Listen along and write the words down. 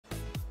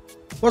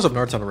What's up,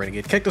 nerds on the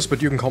Renegade Cactus,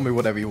 but you can call me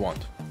whatever you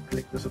want.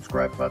 Click the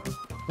subscribe button.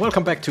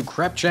 Welcome back to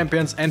Crab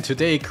Champions, and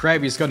today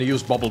Krabby is gonna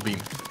use Bubble Beam.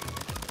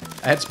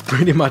 That's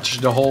pretty much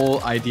the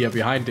whole idea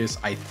behind this,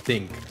 I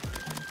think.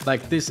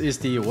 Like, this is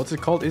the, what's it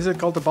called? Is it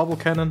called the bubble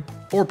cannon?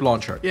 Orb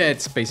launcher. Yeah,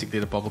 it's basically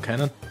the bubble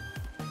cannon.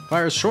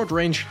 Fires short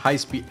range, high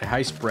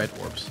spread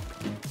orbs.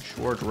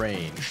 Short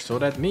range. So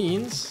that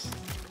means...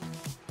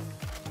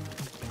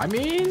 I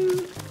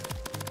mean...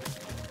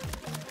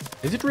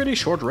 Is it really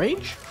short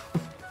range?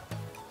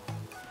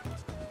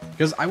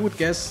 Because I would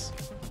guess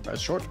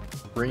short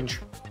range,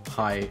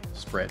 high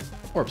spread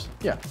orbs.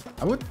 Yeah,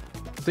 I would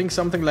think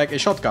something like a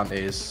shotgun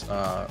is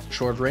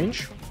short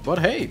range. But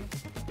hey,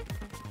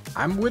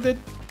 I'm with it.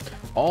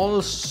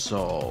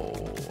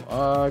 Also,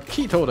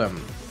 key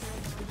totem.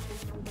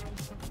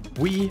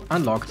 We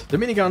unlocked the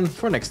minigun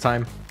for next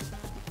time.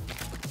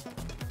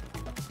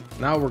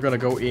 Now we're gonna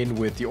go in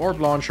with the orb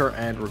launcher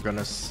and we're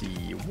gonna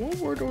see what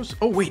were those.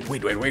 Oh wait,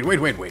 everybody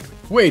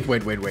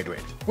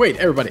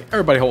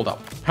hold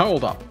up.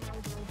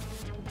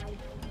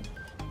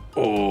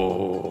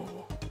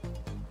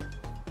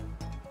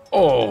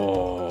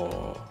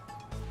 Oh.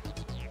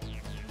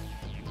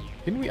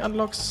 Can we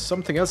unlock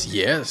something else?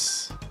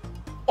 Yes.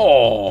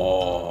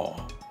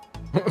 Oh.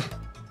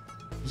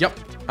 Yep,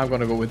 I'm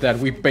gonna go with that.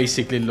 We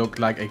basically look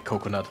like a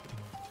coconut.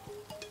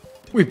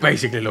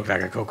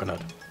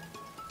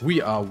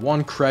 We are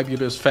one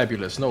crabulous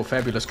fabulous. No,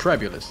 fabulous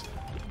crabulous.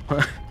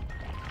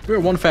 We're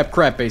one fab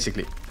crab,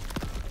 basically.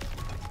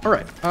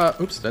 Alright,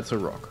 oops, that's a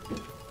rock.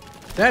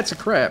 That's a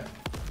crab.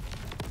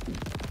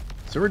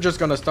 So we're just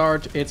gonna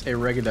start. It's a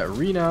regular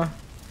arena.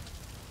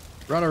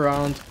 Run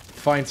around,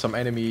 find some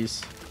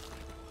enemies.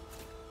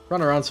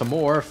 Run around some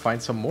more,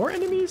 find some more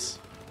enemies?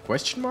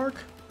 Question mark?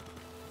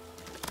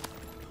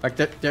 Like,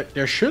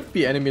 there should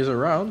be enemies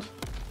around.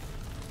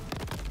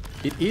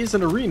 It is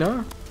an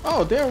arena.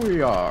 Oh, there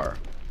we are.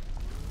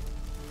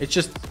 It's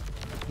just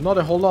not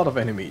a whole lot of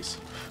enemies.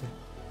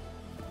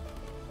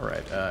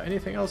 Alright,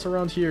 anything else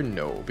around here?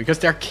 No, because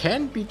there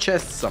can be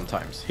chests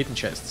sometimes. Hidden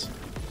chests.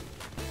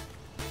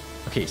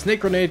 Okay, snake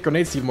grenade.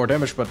 Grenades deal more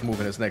damage but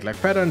move in a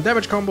snake-like pattern.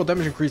 Damage combo,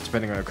 damage increase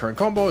depending on your current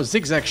combo.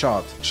 Zigzag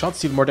shot.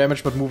 Shots deal more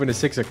damage but move in a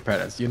zigzag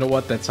patterns. You know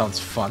what? That sounds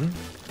fun.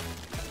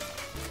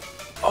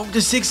 Oh, the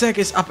zigzag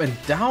is up and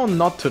down,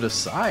 not to the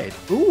side.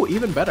 Ooh,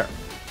 even better.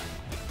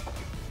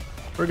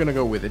 We're gonna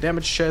go with the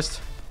damage chest.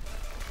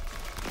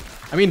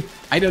 I mean,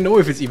 I don't know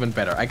if it's even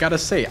better. I gotta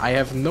say, I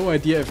have no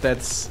idea if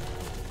that's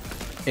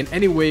in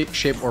any way,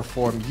 shape, or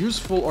form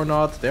useful or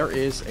not. There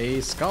is a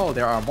skull.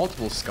 There are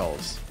multiple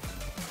skulls.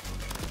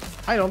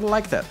 I don't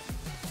like that.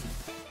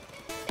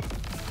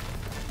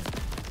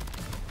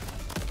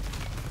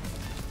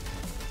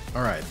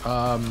 Alright,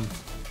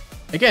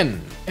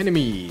 again,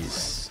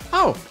 enemies.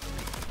 Oh!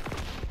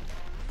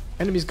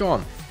 Enemies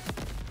gone.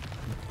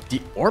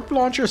 The orb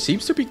launcher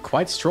seems to be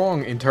quite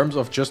strong in terms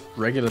of just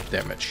regular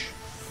damage.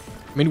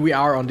 I mean, we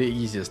are on the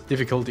easiest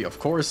difficulty, of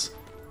course.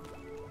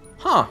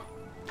 Huh.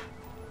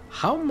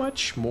 How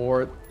much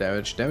more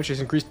damage? Damage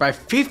is increased by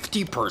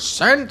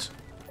 50%?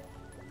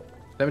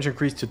 Damage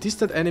increased to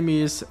distant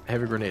enemies.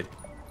 Heavy grenade.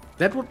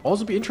 That would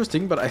also be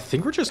interesting, but I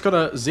think we're just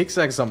gonna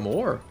zigzag some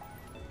more.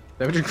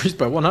 Damage increased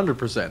by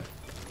 100%.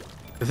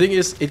 The thing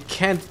is, it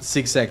can't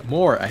zigzag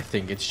more, I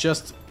think. It's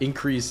just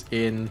increase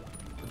in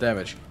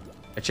damage.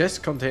 A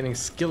chest containing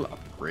skill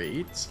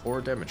upgrades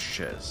or damage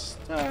chest.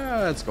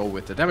 Let's go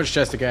with the damage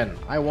chest again.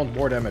 I want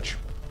more damage.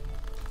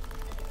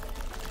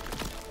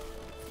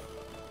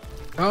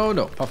 Oh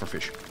no,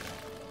 pufferfish.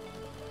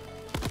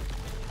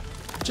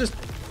 Just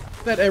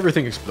let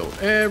everything explode.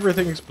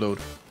 Everything explode.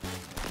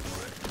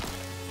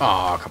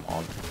 Ah, come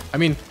on. I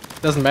mean,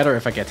 doesn't matter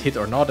if I get hit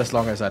or not as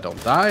long as I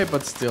don't die,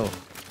 but still.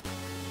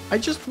 I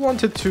just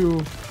wanted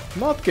to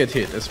not get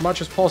hit as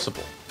much as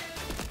possible.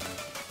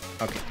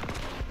 Okay.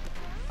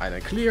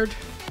 Island cleared.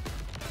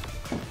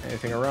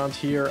 Anything around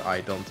here? I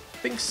don't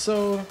think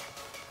so.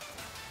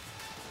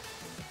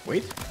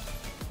 Wait.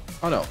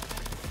 Oh no.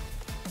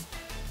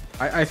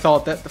 I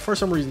thought that for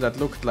some reason that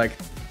looked like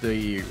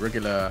the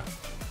regular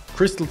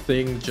crystal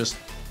thing, just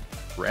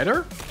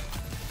redder.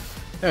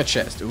 A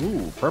chest.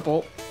 Ooh,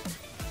 purple.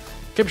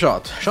 Clip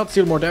shot. Shots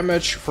deal more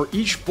damage for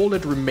each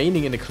bullet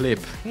remaining in the clip.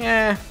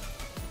 Yeah.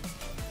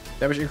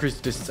 Damage increase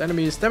to distance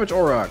enemies. Damage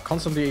aura.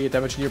 Constantly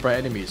damage nearby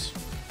enemies.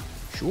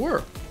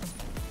 Sure.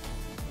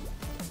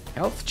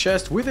 Health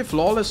chest with a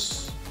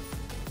flawless.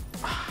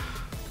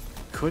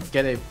 Could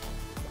get a.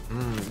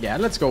 Yeah,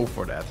 let's go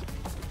for that.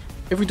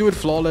 If we do it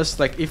flawless,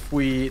 like if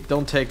we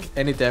don't take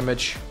any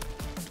damage,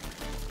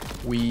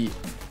 we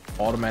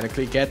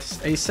automatically get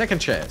a second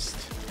chest.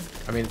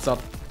 I mean, it's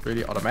not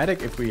really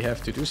automatic if we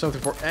have to do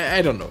something for...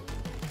 I don't know.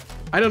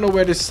 I don't know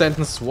where this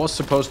sentence was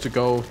supposed to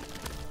go.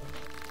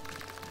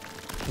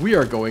 We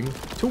are going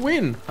to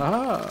win.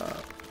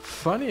 Ah,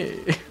 funny.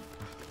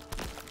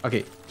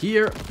 Okay,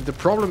 here the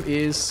problem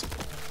is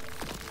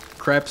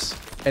crabs,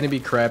 enemy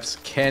crabs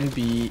can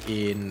be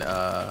in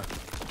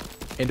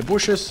the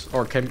bushes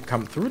or can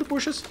come through the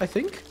bushes, I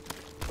think.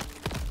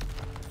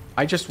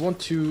 I just want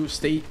to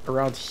stay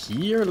around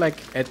here, like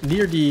at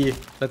near the,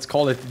 let's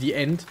call it the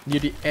end, near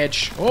the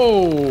edge.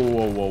 Oh,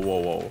 whoa, whoa,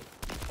 whoa, whoa.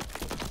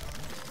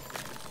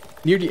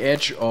 Near the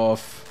edge of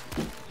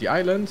the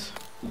island.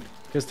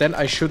 Because then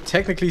I should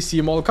technically see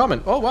them all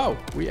coming. Oh, wow.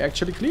 We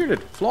actually cleared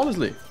it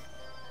flawlessly.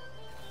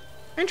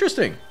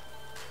 Interesting.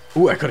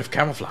 Ooh, I could have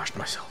camouflaged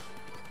myself.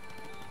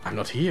 I'm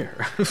not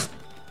here.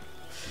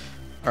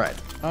 Alright.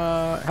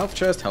 Health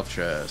chest.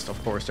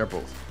 Of course, they're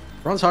both.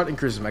 Bronze heart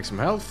increases maximum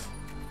health.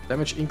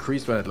 Damage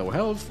increased when at low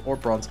health. Or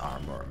bronze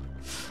armor.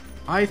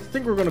 I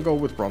think we're gonna go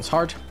with bronze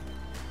heart.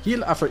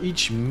 Heal after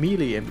each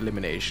melee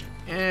elimination.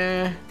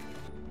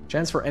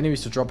 Chance for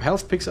enemies to drop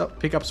health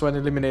pickups when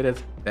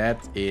eliminated. That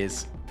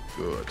is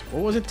good.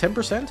 What was it?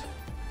 10%?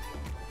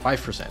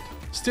 5%.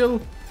 Still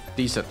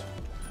decent.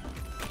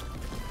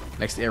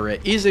 Next area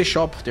is a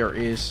shop. There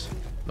is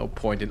no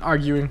point in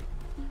arguing.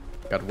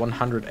 Got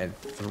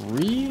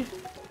 103.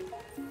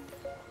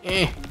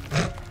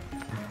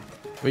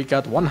 We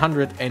got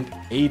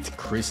 108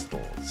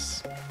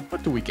 crystals.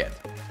 What do we get?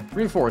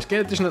 Reinforce. Get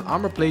additional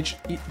armor plates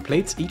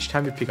each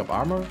time you pick up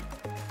armor.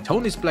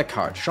 Tony's black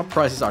card. Shop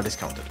prices are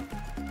discounted.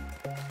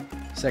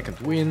 Second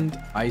wind.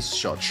 Ice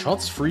shot.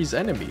 Shots freeze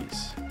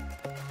enemies.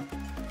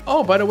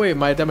 Oh, by the way,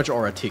 my damage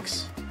aura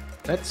ticks.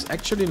 That's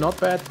actually not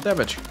bad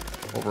damage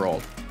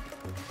overall.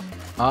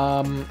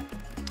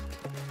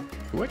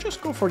 Do I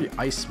just go for the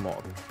ice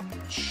mod?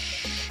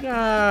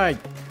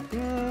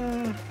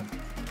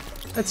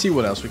 Let's see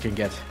what else we can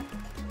get.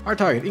 Our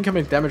target,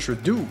 incoming damage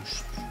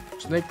reduced.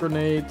 Snake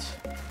grenade.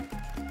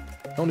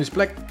 Tony's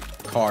black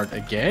card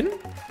again.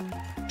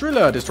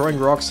 Driller, destroying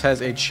rocks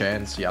has a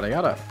chance. Yada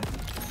yada.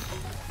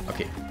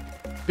 Okay.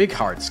 Big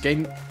hearts,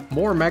 gain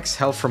more max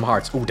health from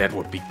hearts. Oh, that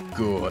would be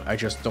good. I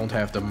just don't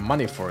have the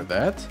money for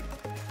that.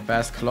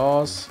 Fast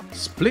claws.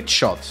 Split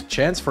shot.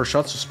 Chance for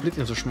shots to split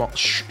into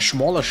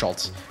smaller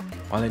shots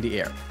while in the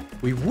air.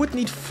 We would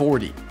need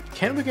 40.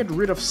 Can we get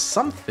rid of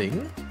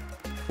something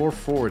for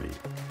 40?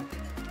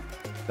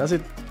 Does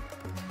it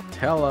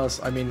tell us?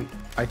 I mean,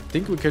 I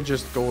think we can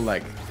just go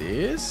like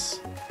this.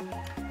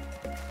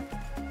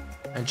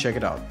 And check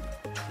it out.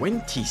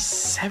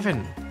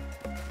 27.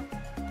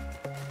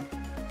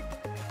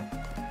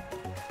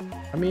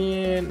 I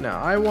mean, no,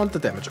 I want the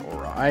damage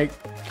aura. I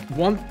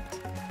want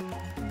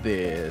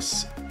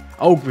this.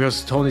 Oh,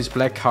 because Tony's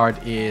black card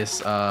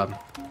is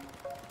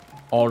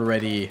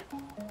already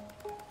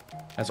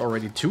has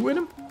already 2 in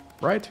him,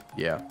 right?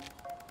 Yeah.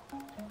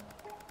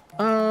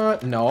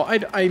 No, I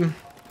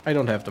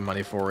don't have the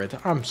money for it.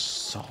 I'm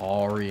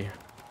sorry.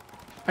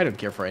 I don't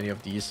care for any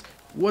of these.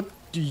 What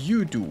do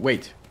you do?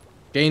 Wait.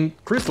 Gain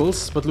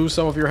crystals, but lose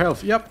some of your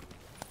health. Yep.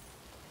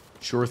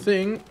 Sure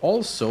thing.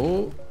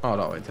 Also... Oh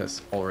no, it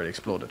has already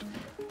exploded.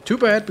 Too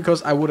bad,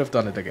 because I would have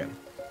done it again.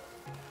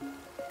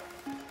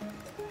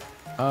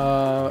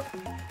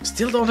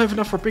 Still don't have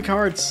enough for big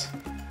hearts.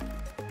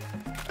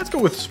 Let's go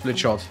with split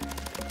shot.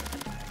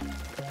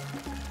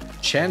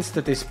 Chance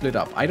that they split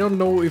up. I don't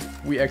know if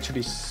we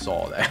actually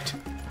saw that.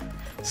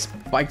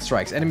 Spike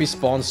strikes. Enemy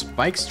spawn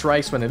spike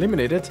strikes when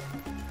eliminated.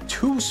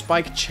 2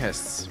 spike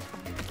chests.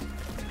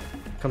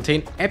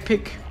 Contain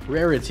epic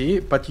rarity,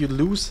 but you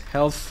lose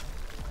health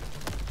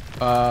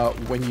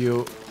when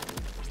you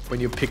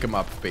pick them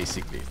up,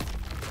 basically,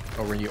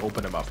 or when you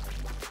open them up.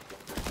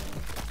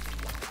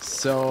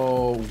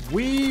 So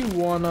we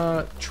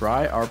wanna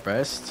try our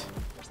best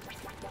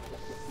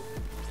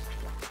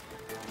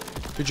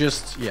to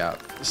just, yeah,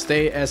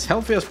 stay as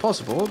healthy as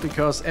possible,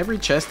 because every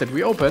chest that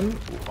we open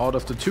out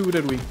of the 2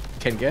 that we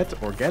can get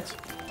will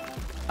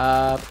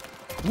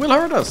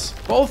hurt us.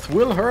 Both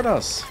will hurt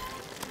us.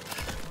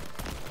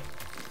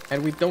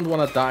 And we don't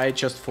want to die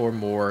just for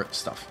more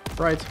stuff,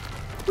 right?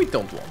 We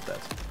don't want that.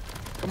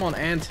 Come on,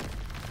 Ant.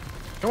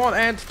 Come on,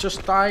 Ant.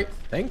 Just die.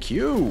 Thank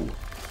you.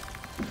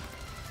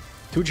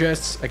 2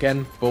 chests,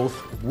 again, both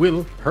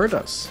will hurt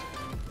us.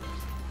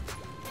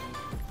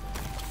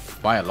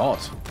 By a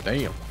lot.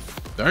 Damn.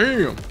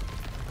 Damn.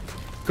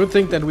 Good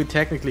thing that we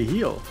technically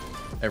heal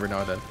every now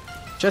and then.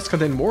 Chests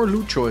contain more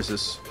loot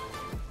choices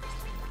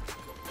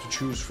to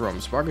choose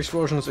from. Spark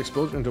explosions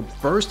explode into a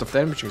burst of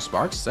damaging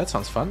sparks. That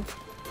sounds fun.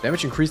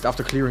 Damage increased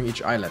after clearing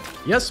each island.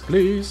 Yes,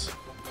 please.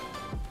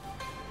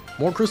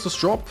 More crystals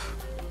drop.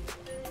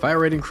 Fire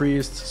rate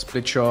increased.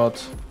 Split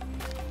shot.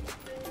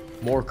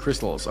 More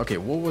crystals. Okay,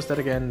 what was that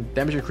again?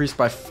 Damage increased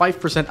by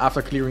 5%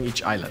 after clearing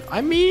each island.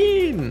 I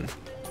mean...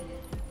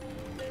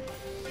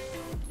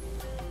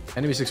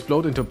 Enemies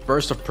explode into a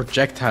burst of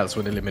projectiles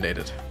when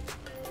eliminated.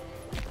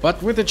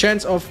 But with the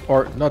chance of...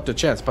 Or not the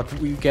chance, but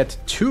we get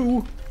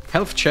 2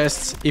 health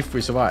chests if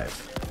we survive.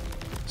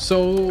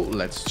 So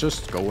let's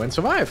just go and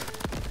survive.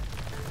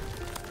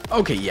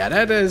 Okay, yeah,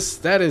 that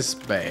is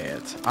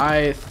bad.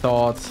 I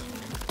thought...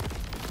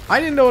 I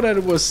didn't know that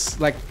it was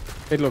like...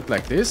 It looked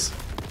like this.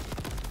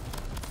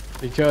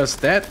 Because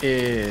that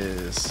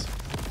is...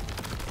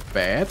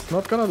 bad,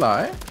 not gonna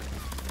lie.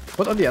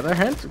 But on the other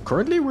hand,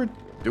 currently we're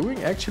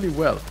doing actually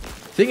well.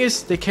 Thing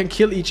is, they can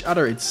kill each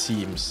other, it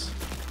seems.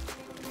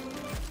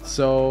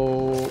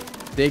 So...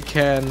 They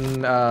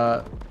can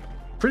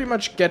pretty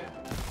much get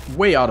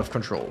way out of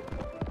control.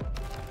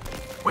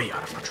 Way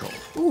out of control.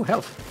 Ooh,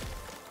 health.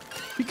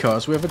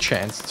 Because we have a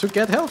chance to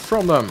get health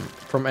from them.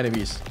 From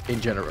enemies in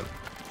general.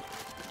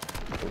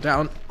 Go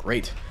down.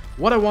 Great.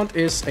 What I want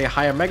is a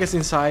higher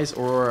magazine size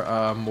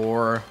or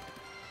more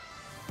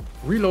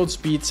reload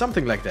speed.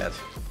 Something like that.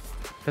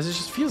 Because it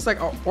just feels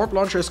like our orb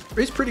launcher is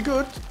pretty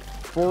good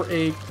for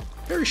a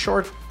very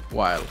short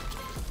while.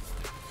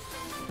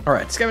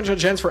 Alright, scavenger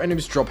chance for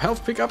enemies to drop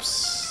health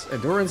pickups.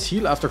 Endurance,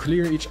 heal after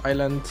clearing each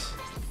island.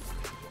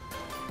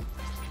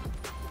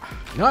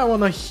 Now I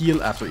want to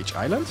heal after each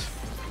island.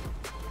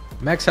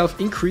 Max health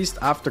increased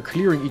after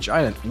clearing each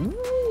island.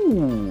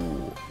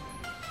 Ooh.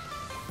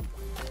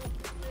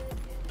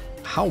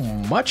 How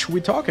much we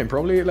talking?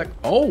 Probably like...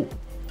 Oh!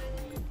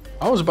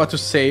 I was about to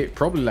say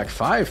probably like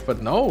 5,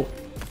 but no.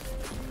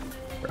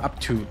 We're up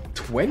to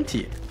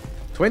 20.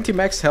 20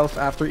 max health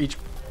after each...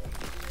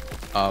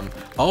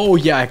 Oh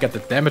yeah, I got the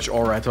damage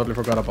aura. I totally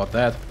forgot about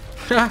that.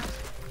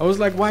 I was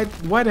like, why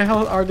the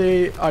hell are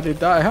they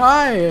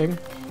dying?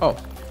 Oh,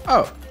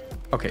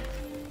 okay.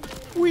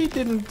 We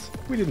didn't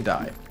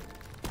die.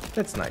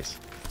 That's nice.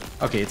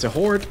 Okay, it's a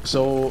horde,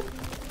 so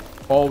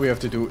all we have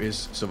to do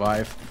is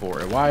survive for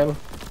a while.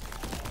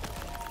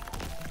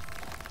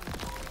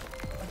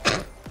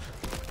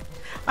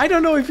 I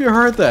don't know if you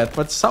heard that,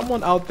 but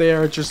someone out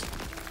there just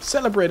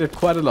celebrated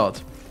quite a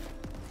lot.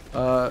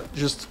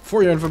 Just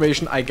for your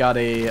information, I got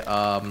a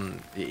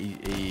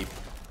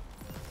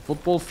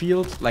football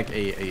field, like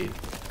a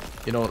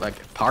you know,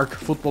 like park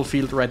football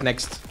field right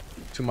next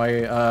to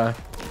my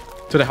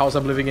to the house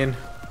I'm living in,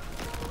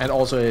 and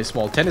also a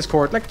small tennis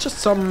court, like just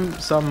some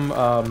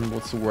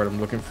what's the word I'm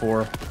looking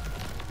for?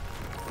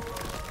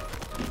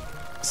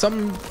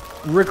 Some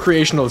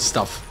recreational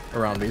stuff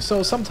around me.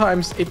 So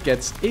sometimes it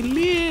gets a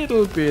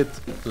little bit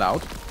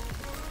loud.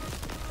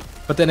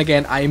 But then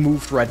again, I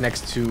moved right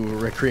next to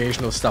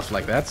recreational stuff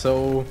like that,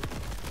 so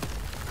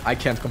I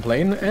can't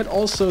complain. And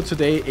also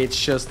today it's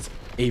just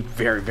a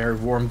very, very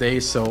warm day,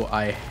 so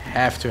I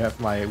have to have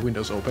my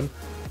windows open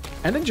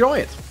and enjoy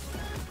it.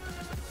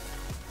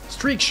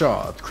 Streak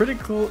shot.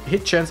 Critical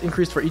hit chance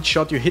increased for each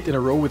shot you hit in a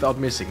row without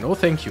missing. No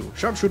thank you.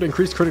 Sharpshooter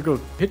increased critical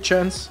hit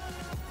chance.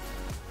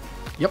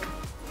 Yep.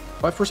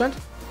 5%?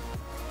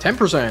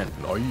 10%.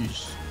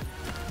 Nice.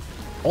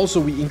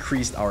 Also, we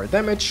increased our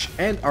damage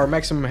and our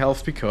maximum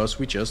health because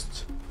we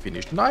just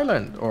finished an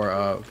island.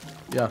 Or,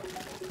 yeah,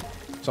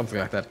 something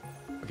like that.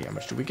 Okay, how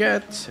much do we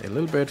get? A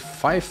little bit.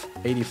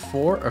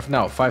 584.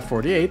 Now,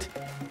 548.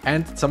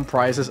 And some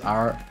prizes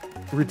are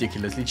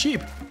ridiculously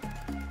cheap.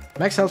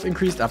 Max health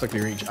increased after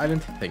clearing each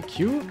island. Thank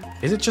you.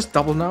 Is it just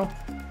double now?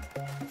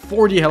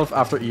 40 health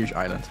after each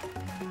island.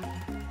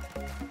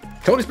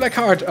 Cody's black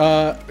card.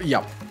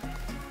 Yeah.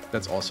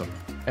 That's awesome.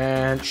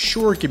 And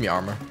sure, give me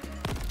armor.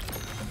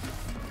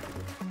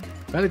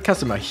 Valid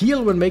customer.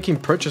 Heal when making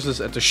purchases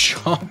at the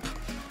shop.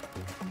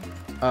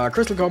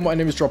 Crystal combo.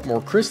 Enemies drop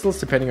more crystals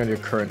depending on your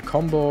current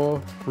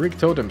combo. Rig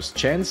totems.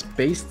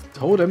 Chance-based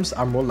totems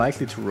are more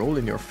likely to roll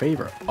in your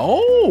favor.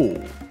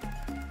 Oh!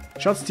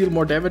 Shots deal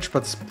more damage,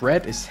 but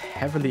spread is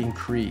heavily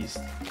increased.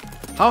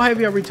 How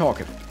heavy are we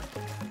talking?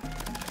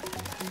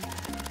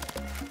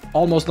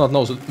 Almost not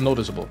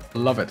noticeable.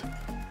 Love it.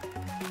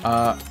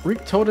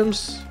 Rig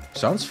totems.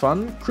 Sounds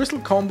fun. Crystal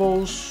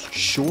combos.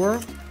 Sure.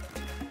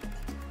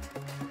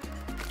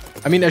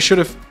 I mean, I should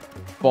have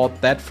bought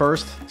that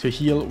first to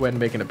heal when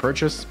making a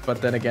purchase,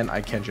 but then again, I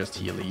can just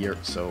heal here,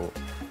 so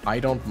I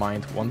don't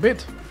mind one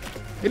bit.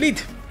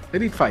 Elite!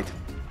 Elite fight.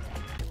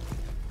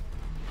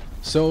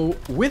 So,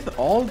 with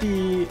all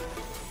these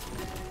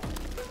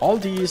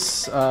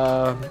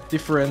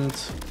different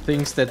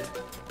things that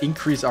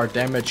increase our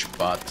damage,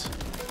 but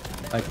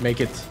like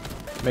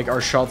make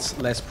our shots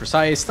less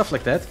precise, stuff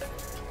like that,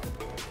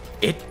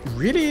 it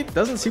really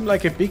doesn't seem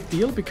like a big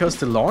deal because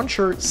the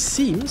launcher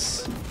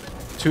seems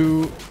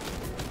to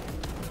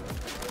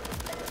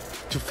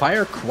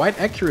fire quite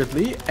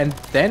accurately, and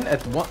then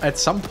at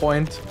some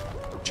point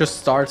just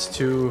starts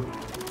to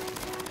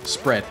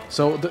spread.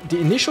 So the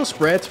initial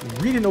spread,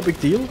 really no big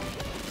deal.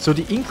 So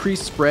the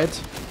increased spread,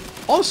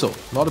 also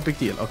not a big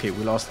deal. Okay,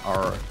 we lost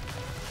our...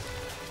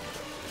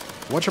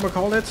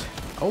 whatchamacallit?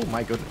 Oh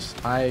my goodness.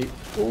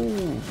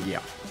 Oh,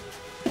 yeah.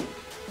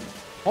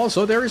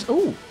 Also, there is...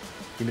 Oh,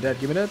 give me that,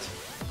 give me that.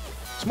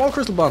 Small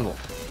crystal bundle.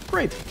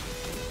 Great.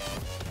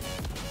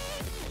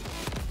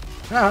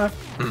 Ah.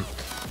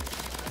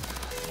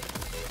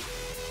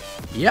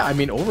 Yeah, I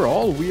mean,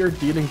 overall, we are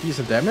dealing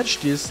decent damage.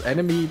 This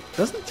enemy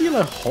doesn't deal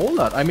a whole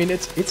lot. I mean,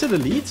 it's an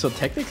elite, so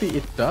technically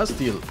it does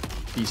deal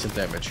decent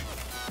damage.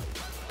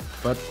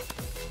 But...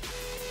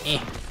 eh.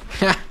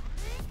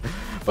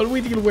 But we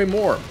deal way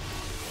more.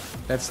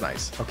 That's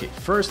nice. Okay,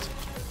 first,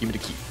 give me the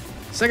key.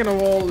 Second of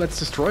all, let's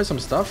destroy some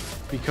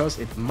stuff, because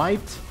it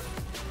might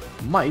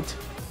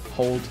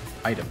hold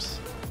items.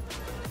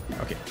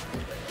 Okay.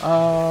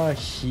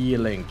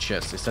 Healing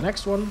chest is the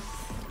next one.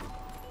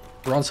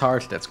 Bronze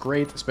heart, that's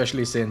great,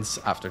 especially since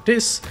after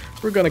this,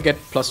 we're gonna get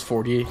plus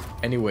 40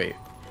 anyway.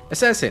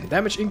 Assassin,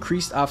 damage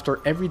increased after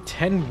every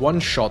 10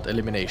 one-shot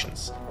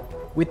eliminations.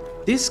 With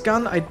This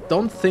gun, I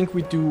don't think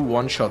we do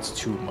one-shots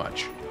too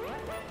much.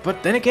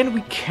 But then again,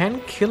 we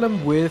can kill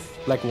him with,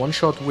 like,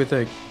 one-shot with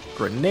a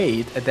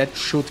grenade, and that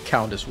should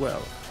count as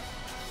well.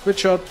 Split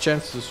shot,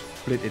 chance to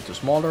split into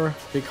smaller.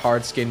 Big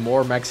hearts gain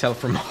more max health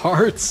from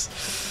hearts.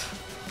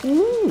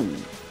 Ooh.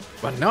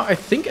 But now I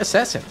think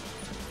assassin.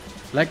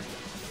 Like,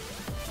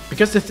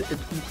 because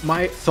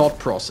my thought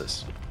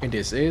process in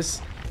this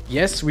is,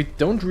 yes, we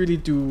don't really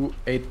do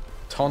a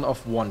ton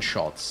of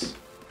one-shots.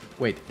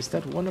 Wait, is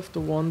that one of the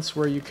ones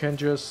where you can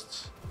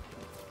just...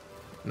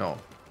 No.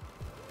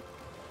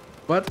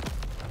 But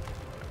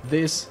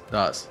this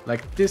does.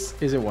 Like, this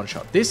is a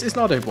one-shot. This is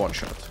not a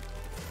one-shot.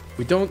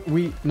 We don't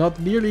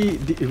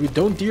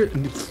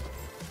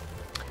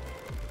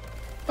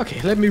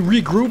Okay, let me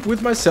regroup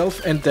with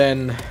myself and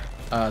then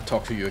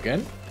talk to you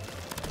again.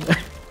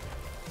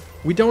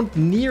 We don't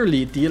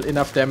nearly deal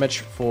enough damage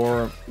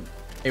for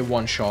a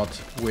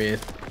one-shot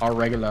with our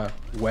regular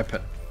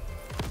weapon.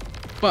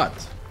 But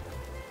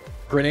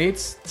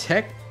grenades,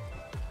 tech...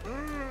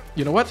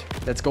 You know what?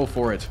 Let's go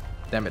for it.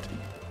 Damn it.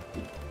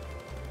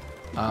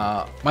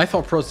 My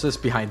thought process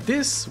behind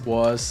this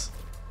was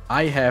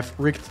I have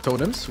rigged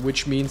totems,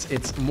 which means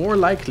it's more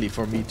likely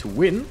for me to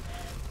win,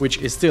 which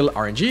is still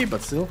RNG,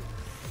 but still.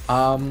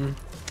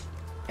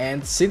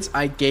 And since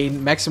I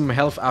gain maximum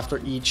health after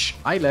each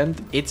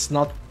island, it's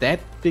not that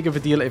big of a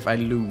deal if I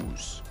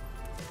lose.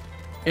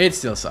 It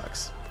still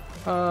sucks.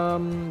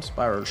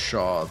 Spiral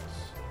shot.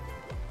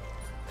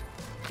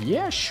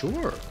 Yeah,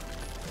 sure.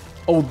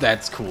 Oh,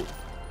 that's cool.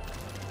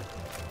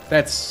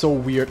 That's so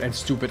weird and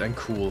stupid and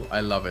cool.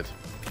 I love it.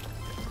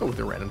 Let's go with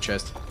the random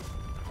chest.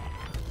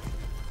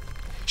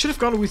 Should have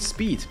gone with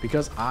speed,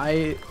 because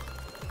I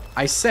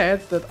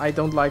said that I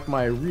don't like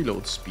my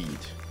reload speed.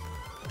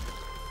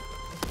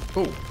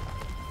 Oh.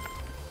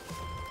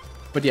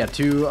 But yeah,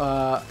 to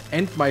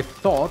end my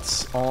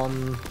thoughts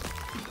on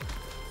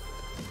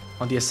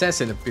the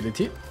assassin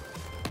ability,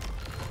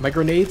 my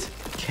grenade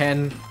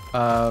can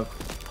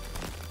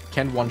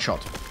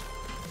one-shot.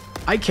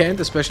 I can't,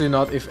 especially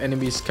not if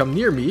enemies come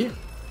near me,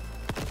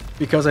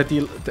 because I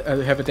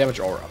have a damage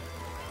aura.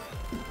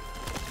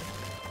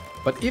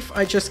 But if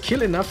I just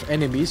kill enough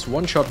enemies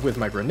one-shot with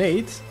my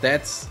grenade,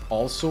 that's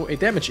also a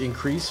damage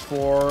increase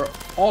for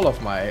all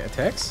of my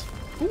attacks.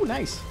 Ooh,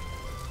 nice.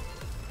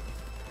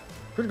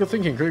 Critical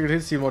thinking, critical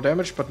hits deal more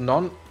damage, but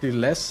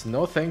nonetheless,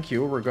 no thank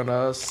you. We're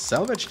gonna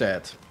salvage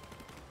that.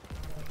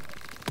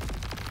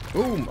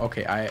 Boom.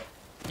 Okay,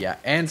 yeah,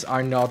 ants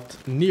are not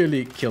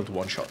nearly killed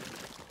one-shot.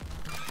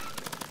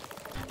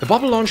 The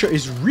bubble launcher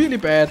is really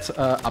bad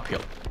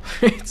uphill.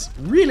 It's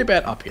really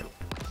bad uphill.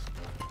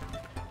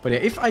 But yeah,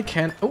 if I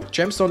can... Oh,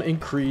 gemstone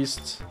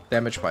increased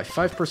damage by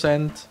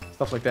 5%.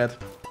 Stuff like that.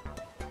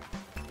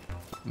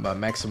 My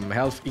maximum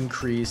health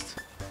increased.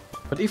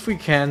 But if we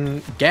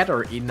can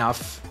gather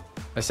enough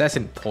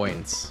assassin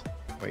points...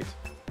 Wait.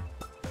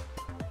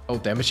 Oh,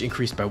 damage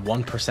increased by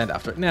 1%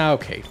 after... Nah,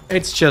 okay.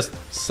 It's just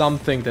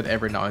something that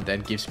every now and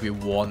then gives me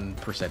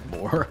 1%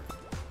 more.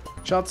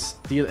 Shots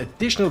deal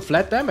additional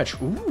flat damage.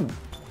 Ooh.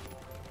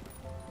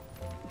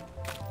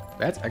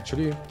 That's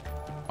actually...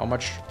 How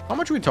much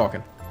are we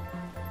talking?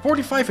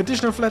 45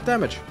 additional flat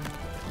damage.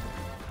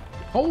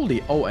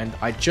 Holy... Oh, and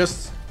I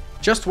just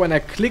when I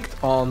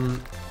clicked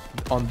on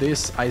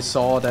this, I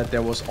saw that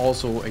there was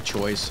also a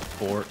choice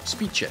for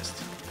speed chest,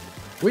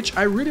 which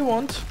I really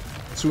want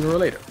sooner or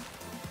later.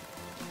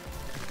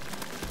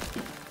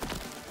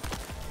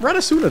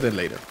 Rather sooner than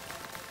later.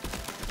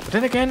 But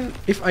then again,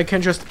 if I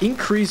can just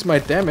increase my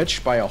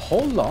damage by a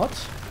whole lot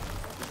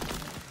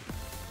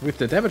with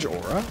the damage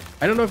aura.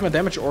 I don't know if my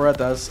damage aura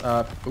does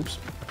oops,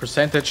 a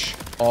percentage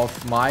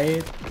of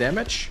my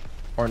damage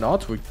or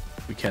not. We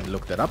can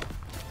look that up.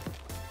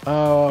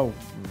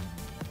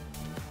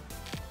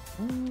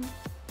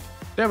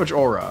 Damage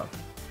aura.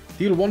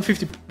 Deal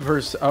 150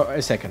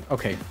 a second.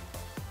 Okay.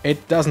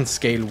 It doesn't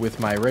scale with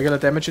my regular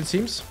damage, it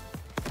seems.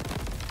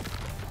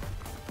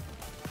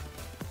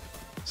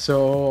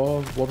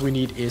 So what we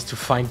need is to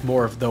find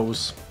more of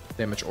those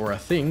damage aura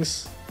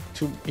things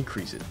to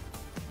increase it.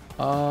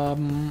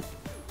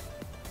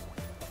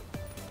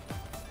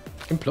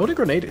 Imploding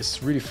grenade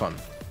is really fun.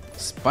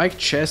 Spike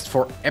chest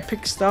for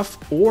epic stuff,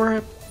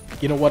 or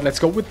you know what, let's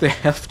go with the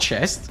health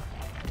chest.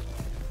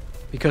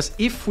 Because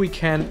if we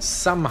can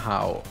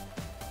somehow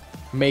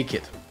make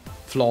it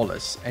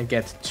flawless and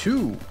get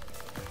two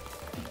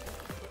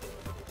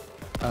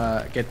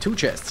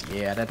chests,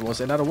 yeah, that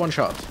was another one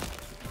shot.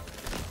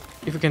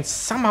 If we can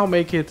somehow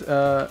make it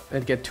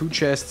and get two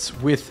chests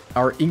with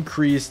our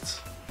increased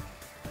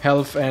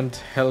health and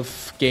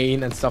health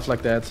gain and stuff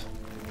like that,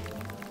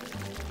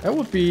 that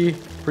would be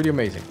pretty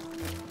amazing.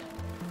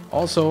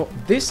 Also,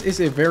 this is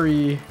a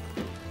very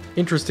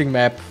interesting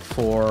map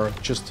for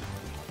just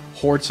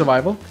horde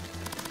survival,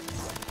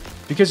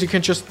 because you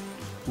can just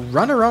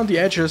run around the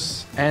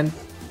edges and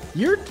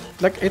you're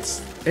like,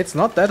 it's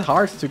not that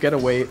hard to get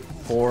away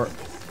for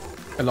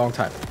a long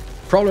time.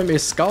 Problem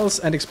is skulls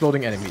and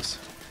exploding enemies.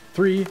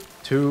 3,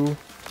 2,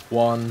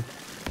 1,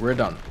 we're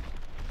done.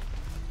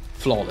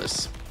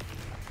 Flawless.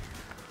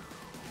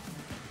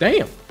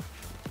 Damn.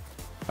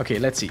 Okay,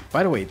 let's see.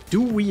 By the way,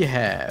 do we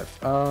have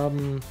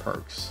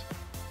perks?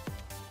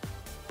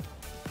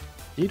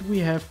 Did we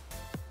have...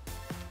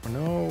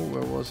 No,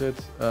 where was it?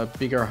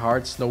 Bigger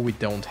hearts? No, we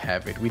don't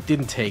have it. We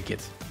didn't take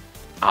it.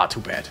 Ah,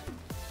 too bad.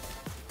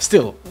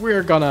 Still,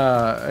 we're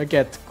gonna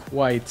get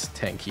quite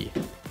tanky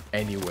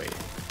anyway.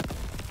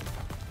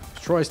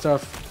 Destroy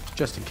stuff,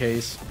 just in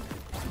case.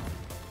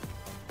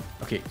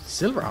 Okay,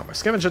 silver armor.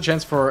 Scavenger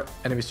chance for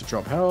enemies to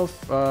drop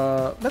health.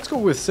 Let's go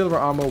with silver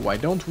armor, why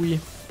don't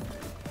we?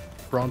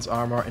 Bronze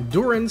armor.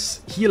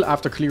 Endurance, heal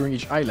after clearing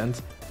each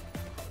island.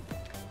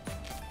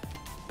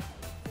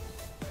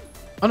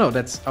 Oh no,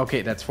 that's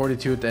okay, that's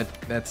fortitude,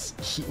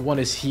 one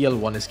is heal,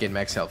 one is gain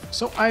max health.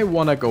 So I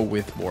wanna go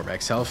with more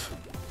max health.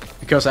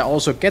 Because I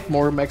also get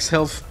more max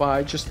health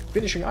by just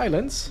finishing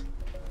islands.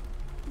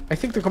 I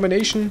think the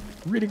combination,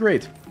 really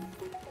great.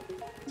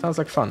 Sounds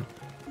like fun.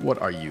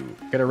 What are you?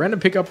 Get a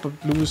random pickup but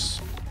lose...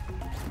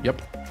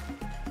 Yep.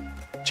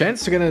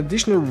 Chance to get an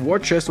additional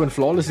reward chest when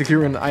flawlessly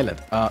clearing an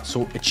island.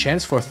 So a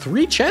chance for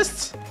 3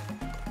 chests?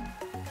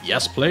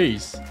 Yes,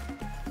 please.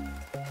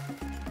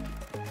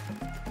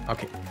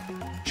 Okay.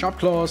 Sharp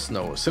claws,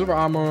 no. Silver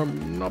armor,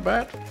 not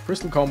bad.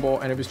 Crystal combo,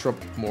 enemies drop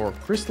more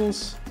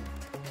crystals.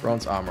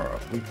 Bronze armor,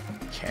 we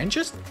can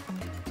just...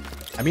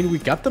 I mean, we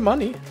got the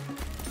money.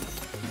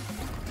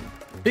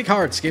 Big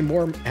hearts, gain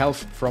more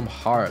health from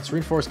hearts.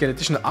 Reinforce, get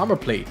additional armor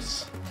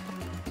plates.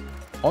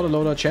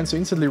 Autoloader, chance to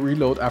instantly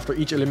reload after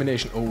each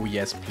elimination. Oh,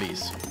 yes,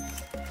 please.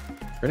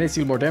 Grenades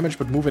deal more damage,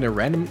 but move in a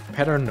random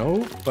pattern,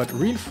 no. But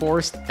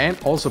reinforced and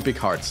also big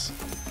hearts.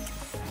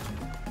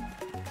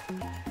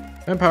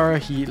 Vampire,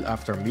 heal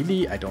after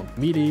melee. I don't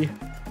melee.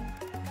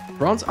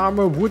 Bronze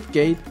armor would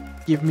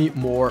give me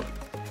more...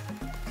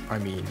 I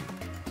mean...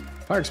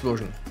 Fire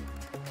explosion.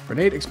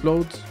 Grenade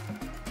explodes.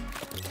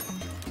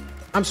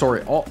 I'm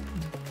sorry, all...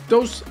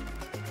 Those...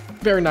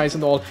 Very nice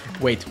and all.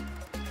 Wait.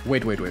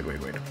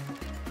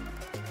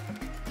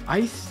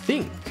 I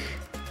think...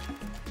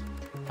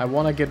 I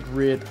want to get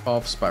rid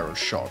of Spiral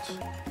Shot.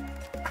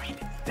 I mean,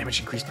 damage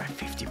increased by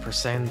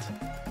 50%.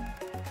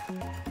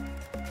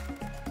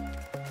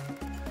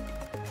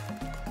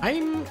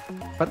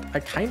 But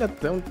I kind of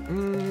don't...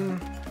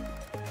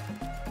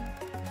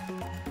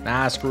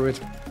 Nah, screw it.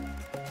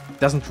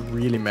 Doesn't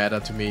really matter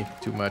to me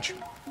too much.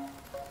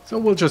 So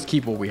we'll just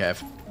keep what we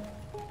have.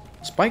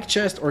 Spike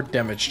chest or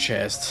damage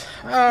chest?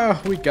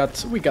 We got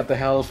the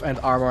health and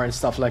armor and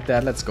stuff like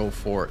that. Let's go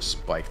for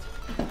spike.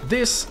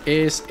 This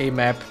is a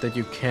map that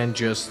you can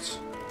just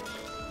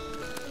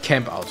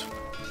camp out,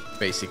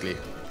 basically.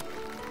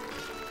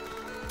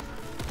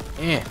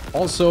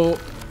 Also,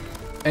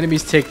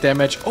 enemies take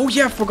damage. Oh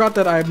yeah, I forgot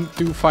that I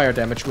do fire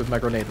damage with my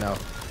grenade now.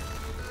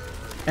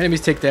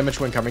 Enemies take damage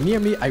when coming near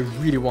me. I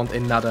really want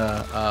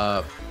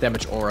another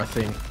damage aura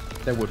thing.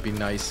 That would be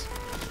nice.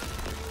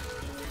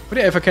 But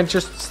yeah, if I can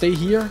just stay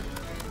here.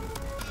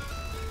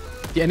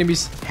 The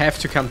enemies have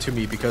to come to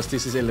me because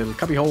this is a little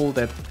cubby hole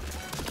that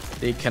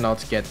they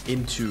cannot get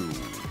into.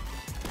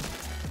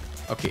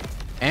 Okay,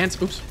 ants,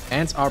 oops,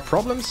 ants are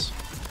problems.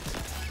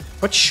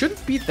 But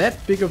shouldn't be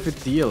that big of a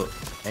deal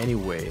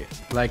anyway.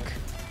 Like,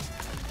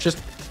 just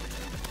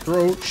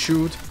throw,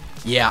 shoot.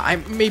 Yeah,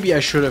 maybe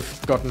I should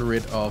have gotten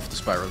rid of the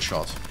spiral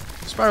shot.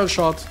 Spiral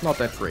shot, not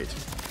that great.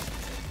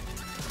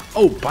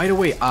 Oh, by the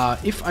way,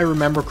 if I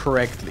remember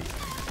correctly,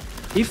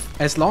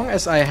 as long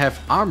as I have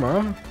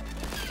armor,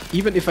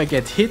 even if I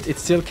get hit, it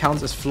still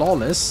counts as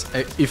flawless.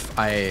 If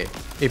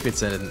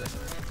it's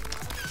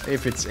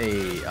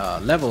a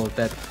level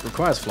that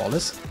requires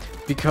flawless,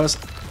 because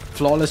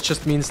flawless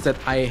just means that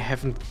I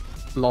haven't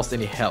lost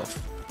any health.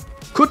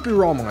 Could be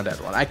wrong on that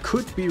one. I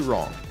could be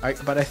wrong,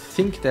 but I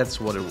think that's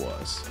what it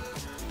was.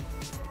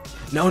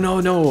 No.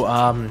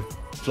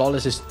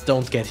 Flawless is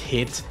don't get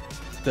hit.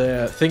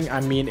 The thing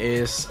I mean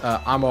is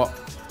armor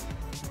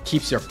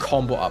keeps your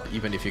combo up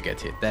even if you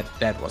get hit.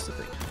 That was the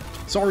thing.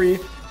 Sorry.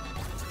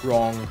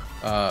 Wrong.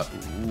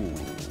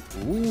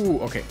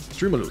 Okay.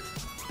 Streamer loot.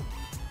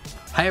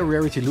 Higher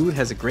rarity loot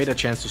has a greater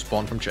chance to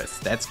spawn from chests.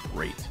 That's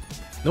great.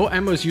 No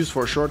ammo is used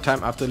for a short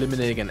time after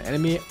eliminating an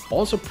enemy.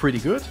 Also pretty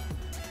good.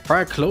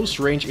 Fire close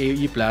range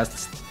AoE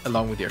blasts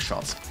along with your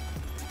shots.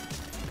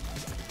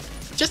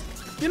 Just,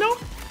 you know,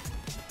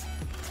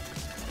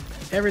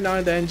 every now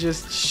and then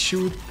just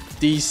shoot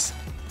these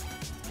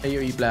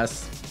AoE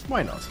blasts.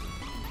 Why not?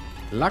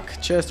 Luck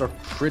chest or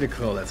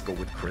critical? Let's go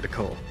with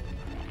critical.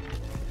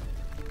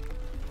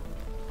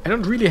 I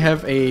don't really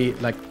have a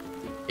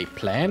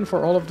plan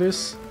for all of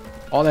this.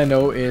 All I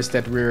know is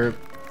that we're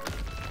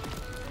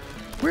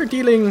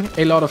dealing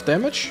a lot of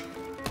damage,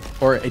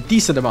 or a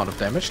decent amount of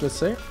damage, let's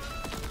say.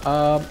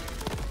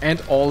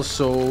 And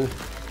also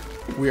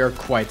we are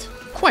quite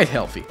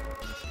healthy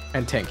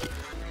and tanky.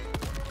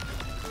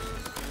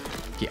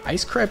 Okay,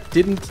 Ice Crab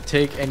didn't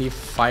take any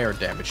fire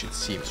damage, it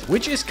seems,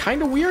 which is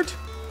kind of weird,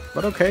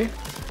 but okay.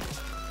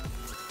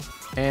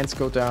 Ants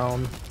go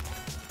down.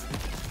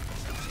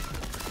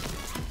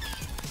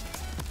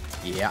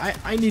 Yeah,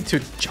 I need to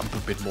jump a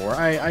bit more.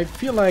 I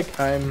feel like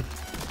I'm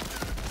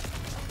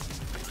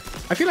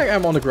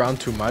on the ground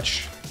too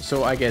much,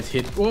 so I get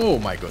hit. Oh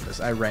my goodness,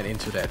 I ran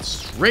into that.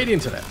 Straight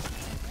into that.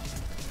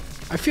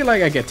 I feel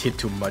like I get hit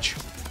too much.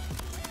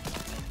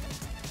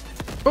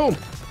 Boom!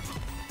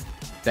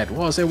 That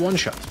was a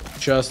one-shot,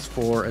 just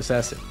for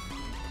Assassin.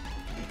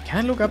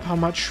 Can I look up how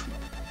much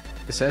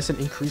Assassin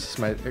increased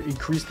my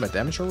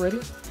damage already?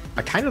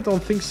 I kind of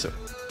don't think so.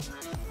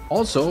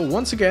 Also,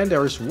 once again,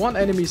 there is one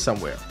enemy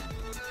somewhere.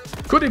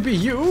 Could it be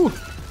you?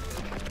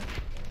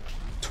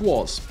 It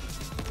was.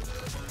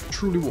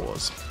 Truly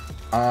was.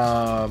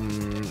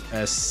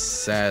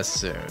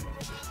 Assassin.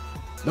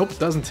 Nope,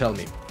 doesn't tell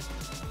me.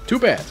 Too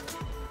bad.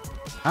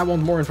 I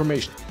want more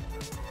information.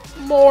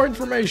 More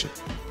information.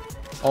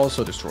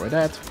 Also destroy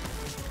that.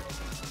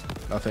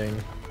 Nothing.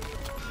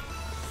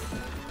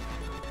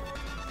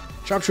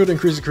 Sharpshooter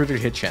increases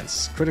critical hit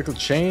chance. Critical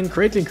chain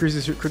greatly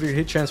increases your critical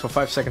hit chance for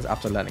 5 seconds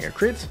after landing a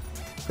crit.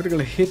 Critical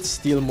hits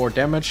deal more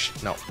damage.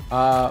 No.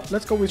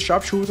 Let's go with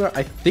sharpshooter.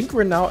 I think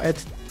we're now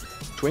at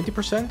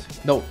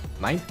 20%. No,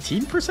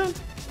 19%.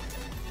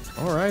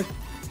 All right.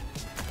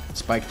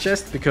 Spike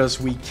chest because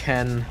we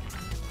can.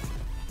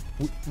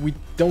 We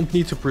don't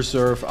need to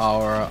preserve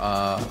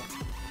our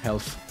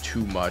health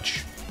too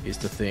much. Is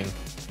the thing.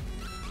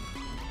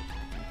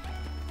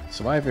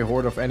 Survive a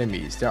horde of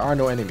enemies. There are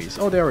no enemies.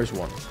 Oh, there is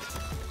one.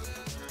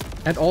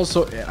 And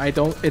also,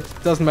 it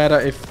doesn't matter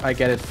if I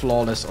get it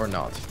flawless or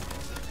not.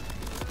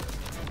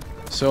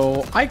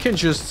 So I can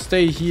just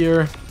stay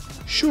here,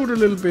 shoot a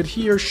little bit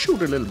here,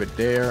 shoot a little bit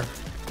there.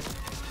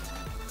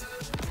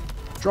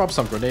 Drop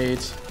some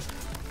grenades.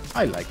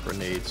 I like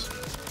grenades,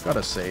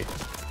 gotta say.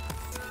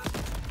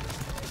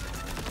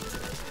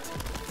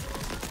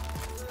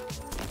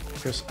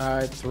 Because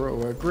I throw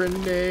a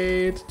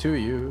grenade to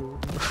you.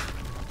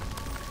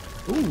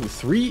 Ooh,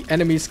 3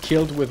 enemies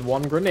killed with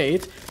 1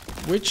 grenade,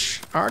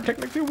 which are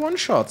technically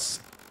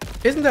one-shots.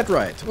 Isn't that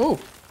right? Oh.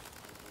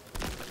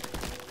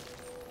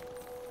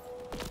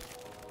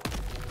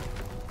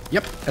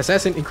 Yep,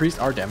 Assassin increased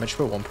our damage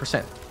by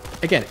 1%.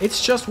 Again,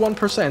 it's just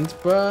 1%,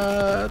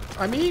 but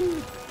I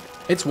mean,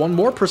 it's 1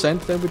 more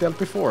percent than we dealt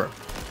before.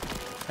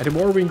 And the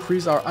more we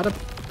increase our other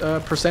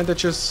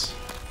percentages,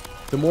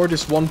 the more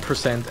this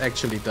 1%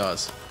 actually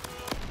does.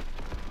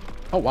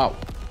 Oh wow.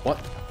 What?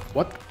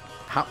 What?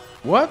 How?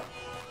 What?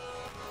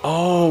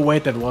 Oh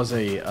wait, that was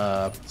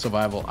a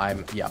survival.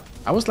 Yeah.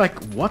 I was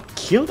like, what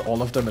killed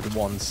all of them at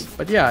once?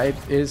 But yeah, it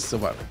is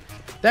survival.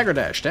 Dagger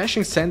dash.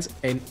 Dashing sends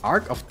an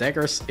arc of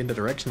daggers in the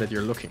direction that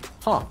you're looking.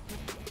 Huh.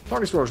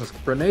 Thorn explosions.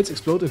 Grenades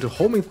explode into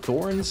homing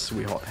thorns.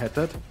 We had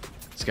that.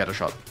 Scatter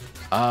shot.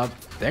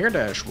 Dagger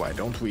dash. Why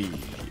don't we?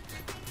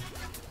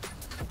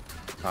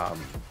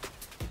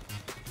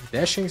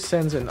 Dashing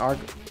sends an arc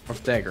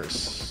of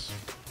daggers.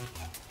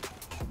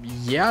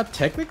 Yeah,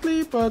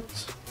 technically, but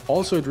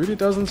also it really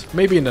doesn't.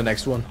 Maybe in the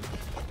next one.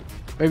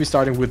 Maybe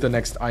starting with the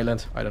next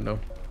island. I don't know.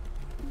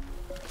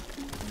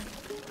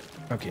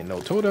 Okay, no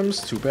totems.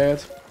 Too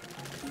bad.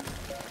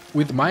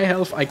 With my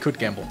health, I could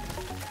gamble.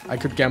 I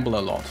could gamble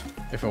a lot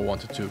if I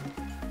wanted to.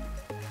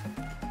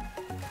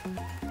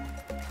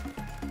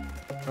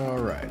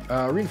 Alright.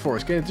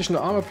 Reinforce. Gain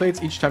additional armor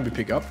plates each time we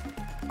pick up.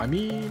 I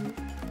mean,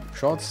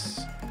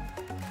 shots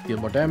deal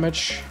more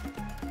damage.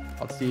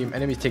 Hot steam.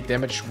 Enemies take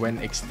damage when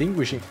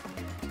extinguishing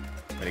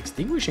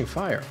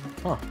fire.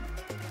 Huh.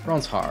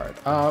 Bronze heart.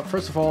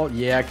 First of all,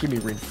 yeah, give me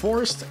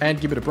reinforced and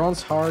give me the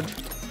bronze heart.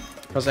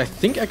 Because I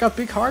think I got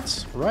big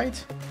hearts,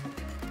 right?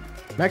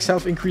 Max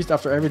health increased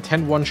after every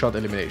 10 one-shot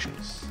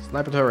eliminations.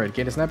 Sniper turret.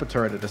 Gain a sniper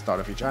turret at the start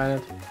of each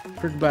island.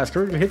 Critical blast.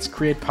 Critical hits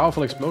create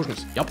powerful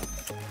explosions. Yup.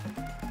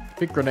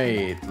 Big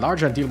grenade.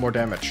 Larger and deal more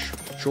damage.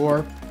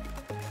 Sure.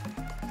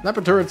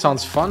 Sniper turret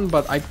sounds fun,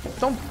 but I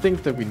don't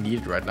think that we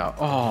need it right now.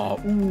 Oh,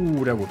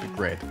 ooh, that would be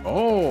great.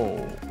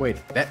 Oh, wait,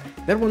 that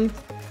one.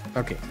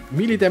 Okay,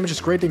 melee damage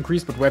is greatly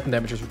increased, but weapon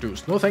damage is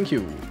reduced. No, thank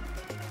you.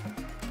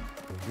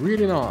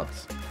 Really not.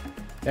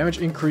 Damage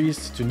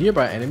increased to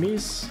nearby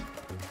enemies,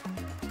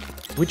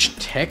 which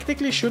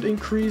technically should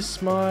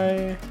increase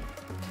my.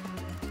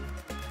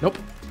 Nope,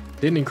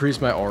 didn't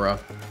increase my aura.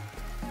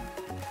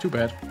 Too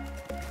bad.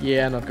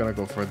 Yeah, not gonna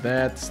go for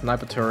that.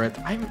 Sniper turret.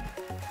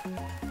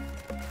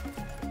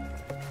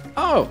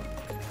 Oh!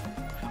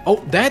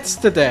 Oh, that's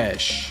the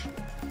dash!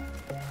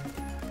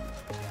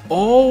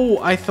 Oh,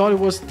 I thought it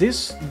was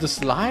this, the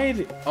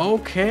slide.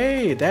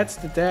 Okay, that's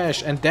the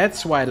dash. And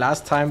that's why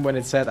last time when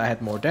it said I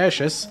had more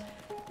dashes,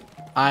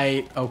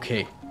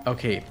 okay.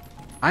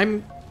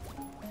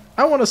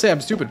 I want to say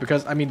I'm stupid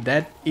because, I mean,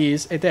 that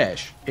is a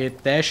dash.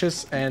 It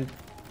dashes and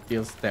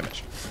deals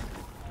damage.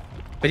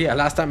 But yeah,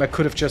 last time I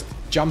could have just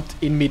jumped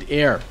in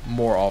mid-air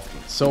more often.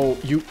 So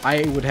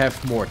I would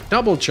have more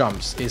double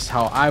jumps is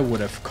how I would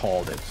have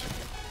called it.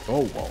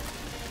 Oh, whoa.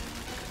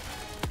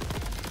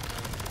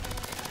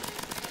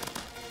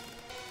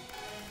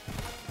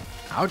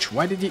 Ouch,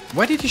 why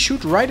did he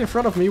shoot right in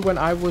front of me when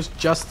I was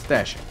just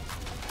dashing?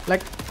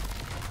 Like,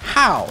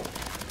 how?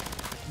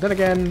 Then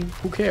again,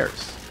 who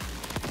cares?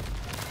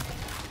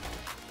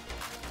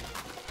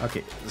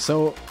 Okay,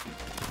 so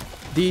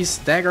these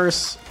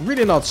daggers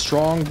really not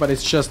strong, but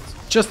it's just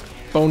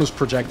bonus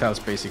projectiles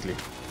basically.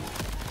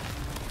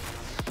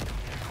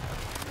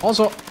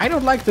 Also, I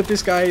don't like that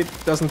this guy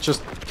doesn't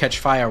just catch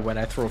fire when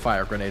I throw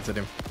fire grenades at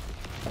him.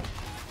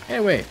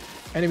 Anyway,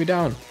 enemy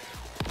down.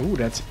 Ooh,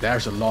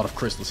 there's a lot of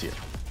crystals here.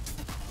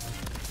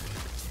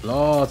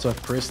 Lots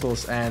of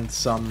crystals and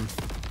some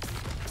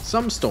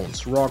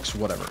stones, rocks,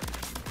 whatever.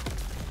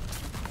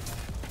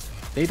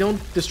 They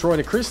don't destroy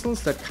the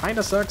crystals, that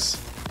kinda sucks.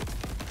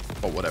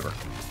 But whatever.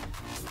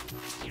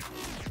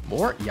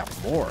 More? Yeah,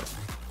 more.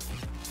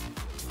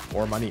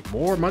 More money,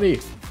 more money.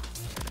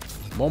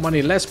 More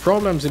money, less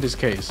problems in this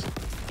case.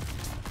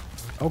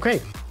 Okay,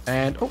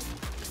 and oh,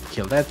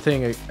 kill that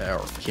thing,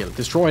 or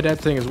destroy that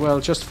thing as well,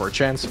 just for a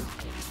chance.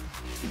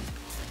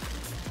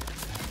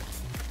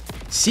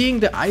 Seeing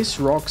the ice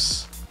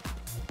rocks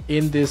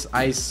in this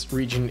ice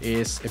region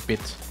is a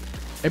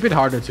bit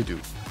harder to do.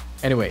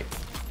 Anyway,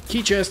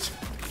 key chest,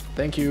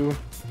 thank you.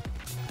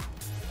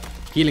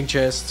 Healing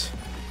chest,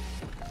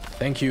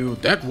 thank you.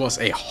 That was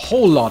a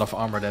whole lot of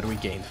armor that we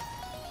gained.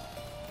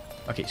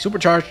 Okay,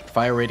 supercharged,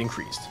 fire rate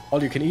increased.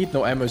 All you can eat,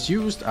 no ammo is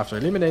used after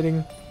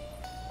eliminating.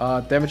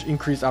 Damage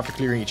increased after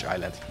clearing each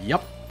island.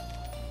 Yup.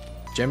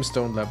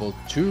 Gemstone level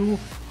 2.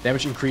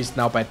 Damage increased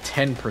now by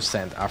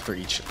 10% after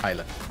each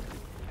island.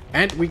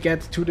 And we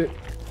get to the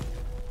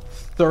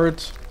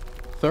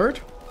third,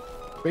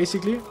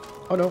 basically.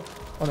 Oh no,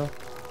 oh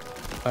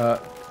no.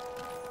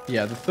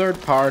 Yeah, the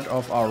third part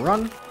of our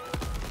run,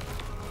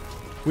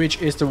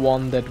 which is the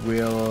one that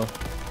will...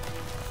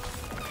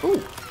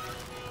 Ooh.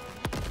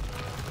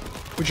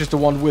 Which is the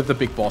one with the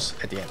big boss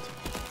at the end.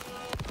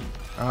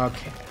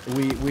 Okay,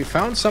 we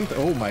found something.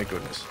 Oh my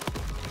goodness.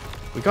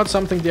 We got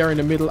something there in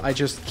the middle. I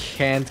just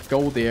can't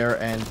go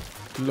there and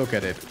look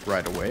at it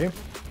right away.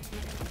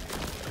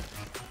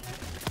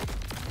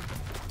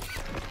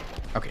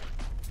 Okay.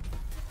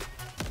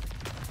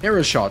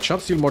 Arrow shot.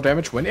 Shots deal more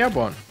damage when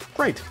airborne.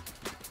 Great.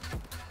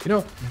 You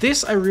know,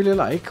 this I really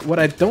like. What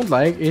I don't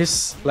like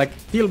is, like,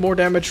 deal more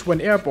damage when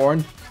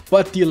airborne,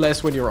 but deal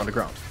less when you're on the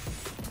ground.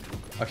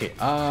 Okay,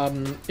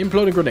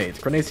 imploding grenade.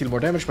 Grenades deal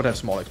more damage but have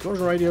small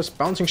explosion radius.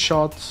 Bouncing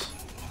shot.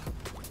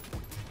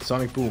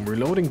 Sonic boom.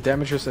 Reloading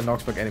damages and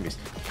knocks back enemies.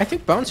 I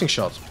think bouncing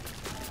shot.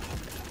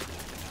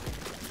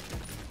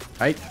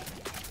 I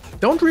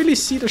don't really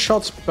see the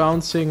shots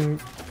bouncing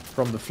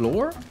from the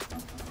floor,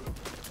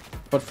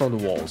 but from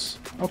the walls.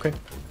 Okay.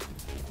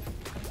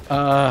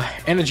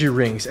 Energy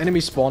rings.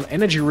 Enemies spawn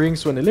energy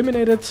rings when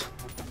eliminated,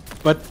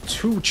 but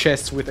 2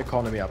 chests with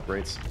economy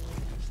upgrades.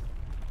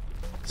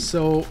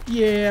 So,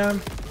 yeah,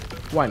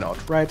 why not,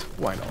 right?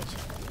 Why not?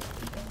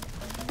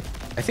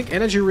 I think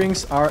energy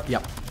rings are,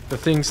 yeah, the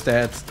things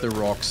that the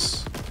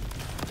rocks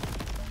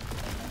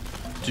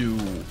do,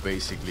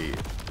 basically.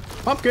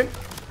 Pumpkin!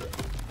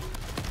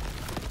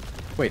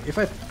 Wait, if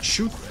I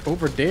shoot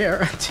over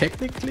there,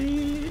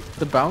 technically,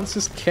 the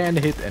bounces can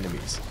hit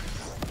enemies.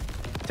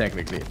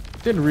 Technically.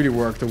 Didn't really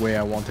work the way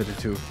I wanted it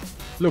to.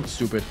 Looked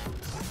stupid.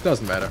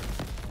 Doesn't matter.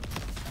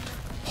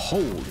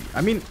 Holy,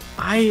 I mean,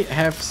 I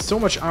have so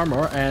much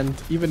armor, and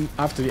even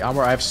after the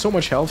armor I have so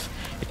much health.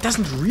 It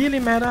doesn't really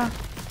matter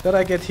that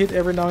I get hit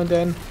every now and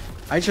then.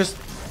 I just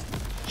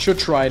should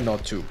try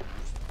not to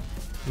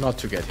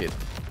get hit.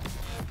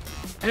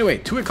 Anyway,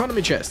 2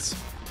 economy chests.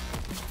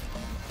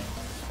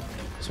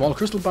 Small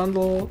crystal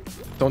bundle,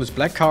 Tony's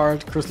black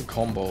card, crystal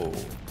combo.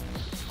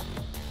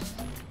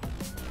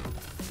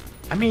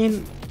 I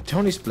mean,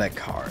 Tony's black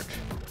card.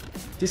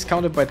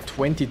 Discounted by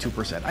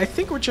 22%. I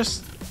think we're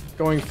just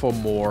going for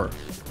more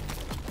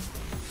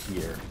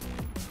here.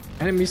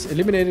 Enemies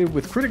eliminated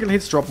with critical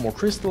hits drop more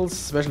crystals.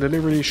 Special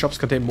delivery shops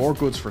contain more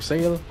goods for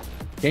sale.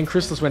 Gain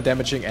crystals when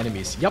damaging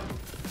enemies. Yup.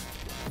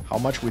 How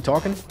much we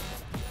talking?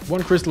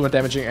 1 crystal when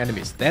damaging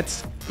enemies.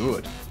 That's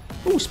good.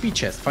 Ooh, speed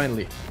chest,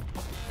 finally.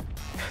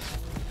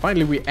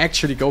 Finally, we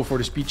actually go for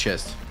the speed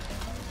chest.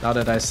 Now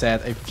that I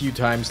said a few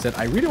times that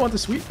I really want the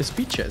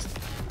speed chest.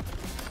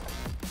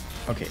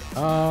 Okay,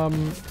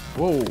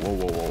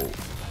 whoa.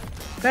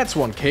 That's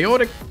one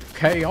chaotic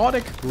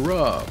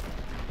grub.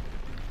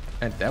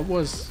 And that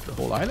was the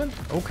whole island?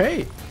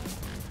 Okay.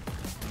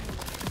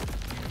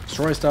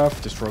 Destroy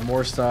stuff, destroy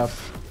more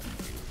stuff.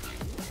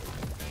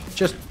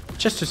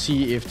 Just to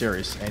see if there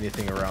is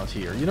anything around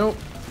here. You know,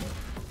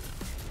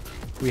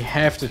 we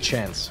have the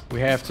chance. We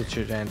have the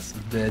chance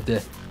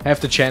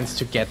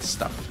to get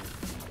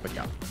stuff. But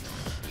yeah.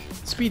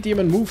 Speed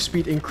demon, move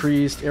speed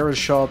increased, arrow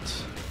shot,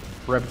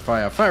 rapid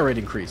fire rate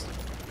increased.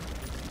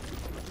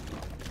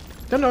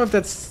 Don't know if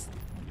that's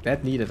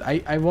that needed. I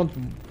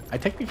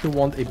technically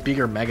want a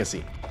bigger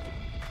magazine.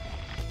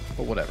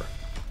 But whatever.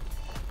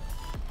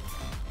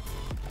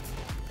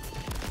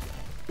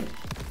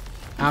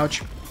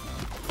 Ouch.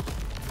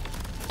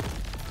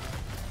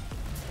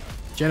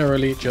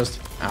 Generally just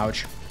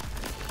ouch.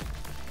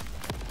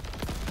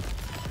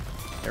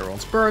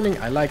 Everyone's burning,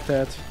 I like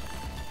that.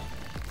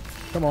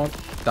 Come on,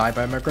 die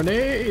by my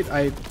grenade.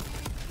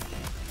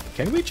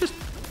 Can we just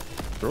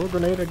throw a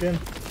grenade again?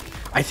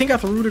 I think I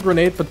threw the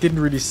grenade but didn't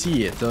really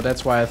see it, so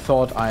that's why I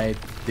thought I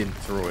didn't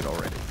throw it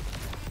already.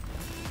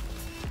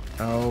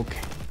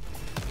 Okay.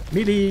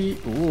 Melee.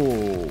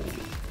 Ooh.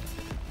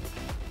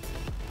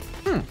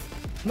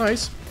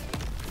 Nice.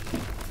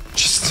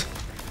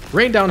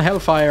 Rain down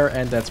hellfire,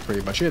 and that's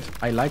pretty much it.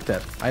 I like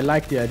that. I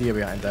like the idea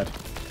behind that.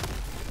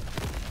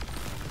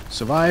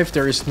 Survive.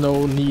 There is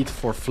no need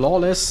for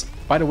flawless.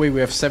 By the way,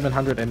 we have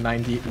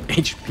 790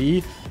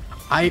 HP.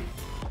 I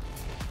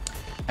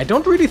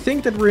don't really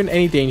think that we're in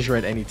any danger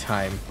at any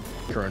time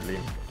currently.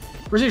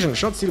 Precision.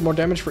 Shots deal more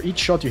damage for each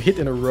shot you hit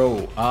in a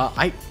row.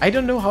 I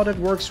don't know how that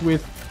works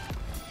with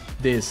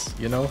this,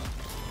 you know.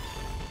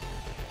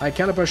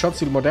 Caliber shots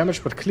deal more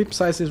damage, but clip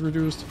size is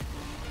reduced.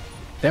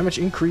 Damage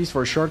increased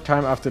for a short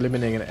time after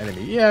eliminating an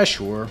enemy. Yeah,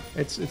 sure.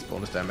 It's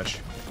bonus damage.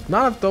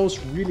 None of those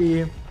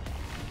really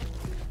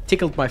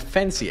tickled my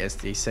fancy, as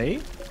they say.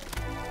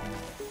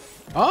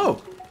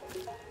 Oh!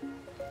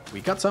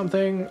 We got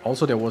something.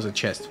 Also, there was a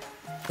chest.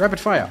 Rapid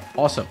fire.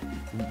 Awesome.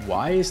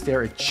 Why is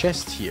there a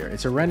chest here?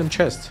 It's a random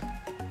chest.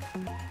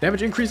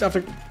 Damage increased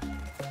after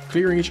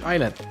clearing each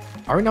island.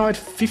 Are we now at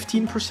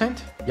 15%?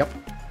 Yep.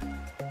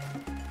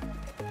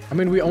 I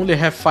mean, we only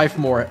have 5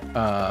 more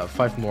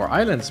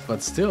islands,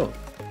 but still.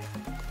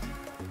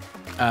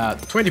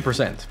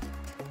 20%.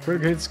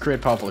 Critical hits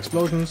create powerful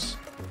explosions.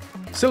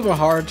 Silver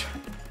heart.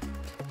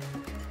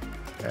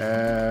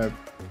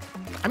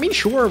 I mean,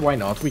 sure, why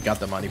not? We got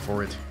the money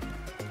for it.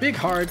 Big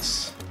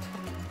hearts.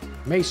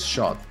 Mace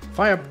shot.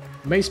 Fire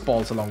mace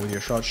balls along with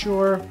your shot,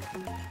 sure.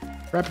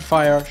 Rapid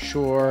fire,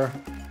 sure.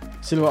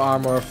 Silver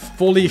armor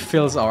fully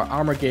fills our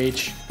armor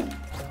gauge.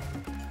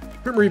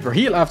 Grim Reaper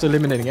heal after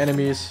eliminating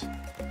enemies.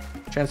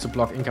 Chance to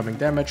block incoming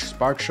damage.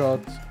 Spark shot.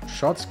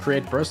 Shots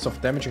create bursts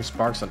of damaging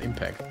sparks on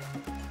impact.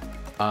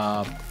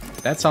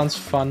 That sounds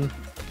fun.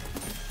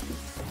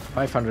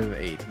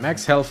 508.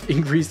 Max health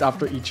increased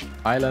after each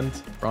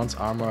island. Bronze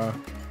armor.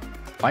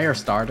 Fire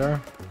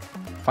starter.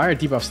 Fire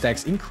debuff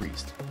stacks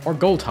increased. Or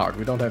gold heart.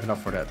 We don't have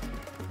enough for that.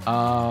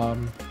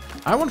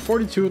 I want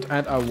fortitude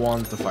and I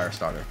want the fire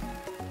starter.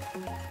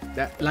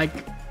 That,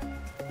 like,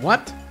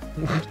 what?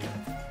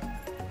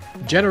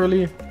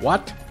 Generally,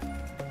 what?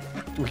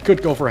 We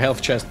could go for a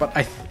health chest, but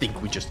I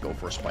think we just go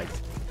for a spike.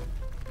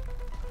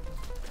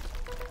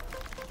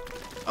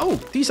 Oh,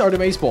 these are the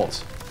mace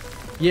balls.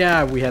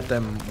 Yeah, we had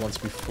them once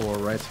before,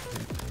 right?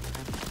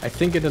 I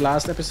think in the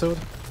last episode.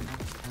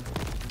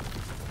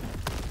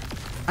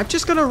 I'm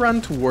just gonna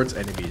run towards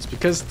enemies,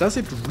 because does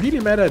it really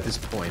matter at this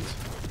point?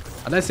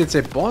 Unless it's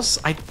a boss,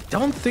 I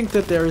don't think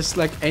that there is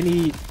like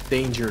any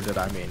danger that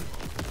I'm in.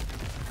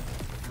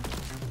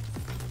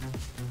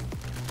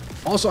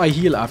 Also, I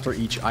heal after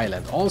each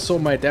island. Also,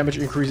 my damage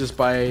increases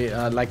by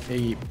like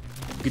a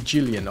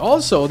gajillion.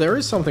 Also, there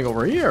is something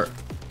over here.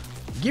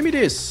 Give me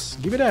this.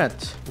 Give me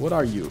that. What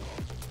are you?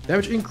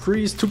 Damage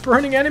increased to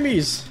burning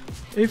enemies.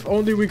 If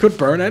only we could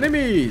burn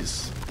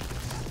enemies.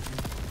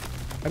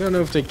 I don't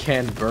know if they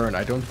can burn.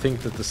 I don't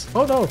think that this...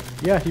 Oh, no.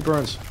 Yeah, he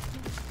burns.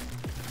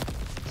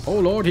 Oh,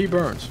 Lord, he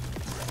burns.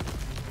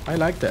 I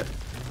like that.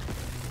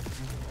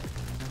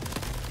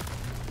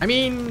 I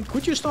mean,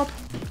 could you stop?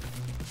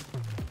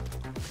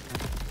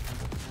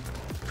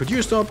 Could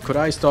you stop? Could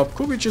I stop?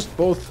 Could we just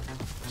both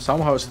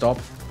somehow stop?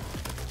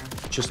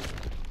 Just...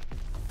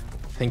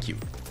 Thank you.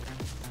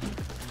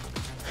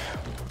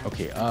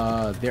 Okay,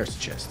 there's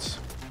the chests.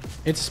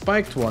 It's a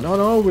spiked one. Oh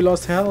no, we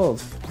lost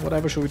health.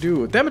 Whatever should we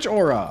do? Damage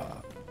aura.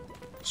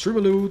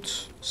 Streamer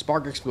loot.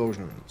 Spark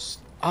explosions.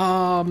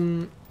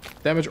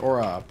 Damage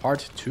aura.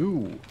 Part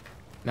 2.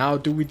 Now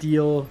do we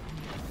deal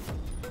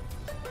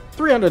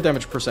 300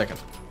 damage per second.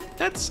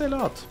 That's a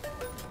lot.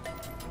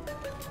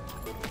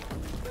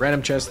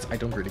 Random chest. I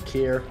don't really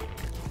care.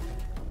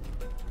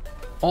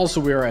 Also,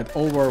 we're at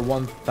over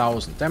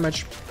 1000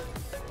 damage.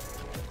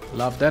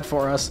 Love that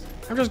for us.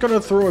 I'm just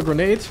gonna throw a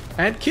grenade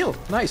and kill.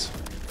 Nice.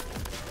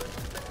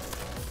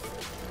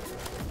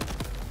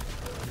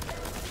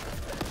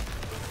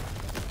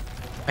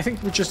 I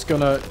think we're just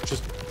gonna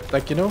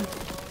like, you know,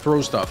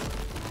 throw stuff.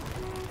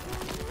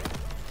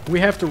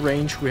 We have the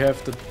range, we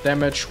have the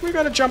damage. We're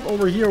gonna jump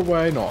over here,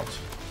 why not?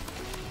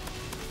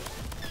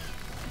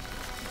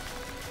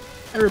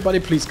 Everybody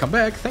please come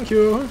back, thank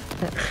you.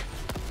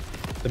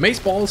 The mace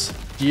balls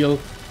deal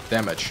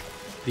damage.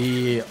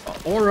 The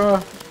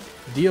aura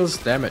deals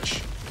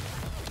damage.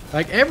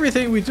 Like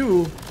everything we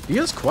do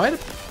deals quite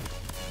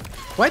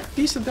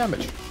decent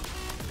damage.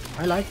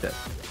 I like that.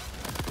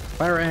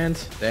 Fire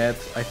ant, dead.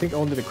 I think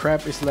only the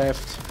crab is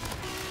left.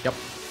 Yep.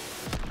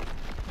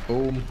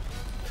 Boom.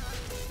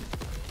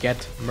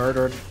 Get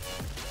murdered.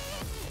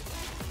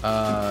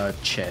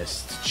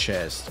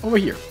 Chest. Over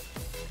here.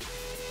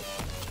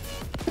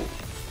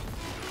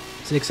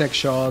 Zigzag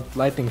shot,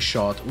 lightning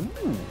shot.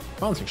 Ooh,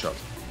 bouncing shot.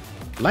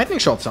 Lightning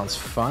shot sounds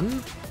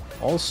fun.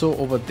 Also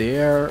over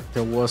there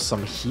was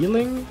some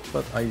healing,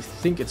 but I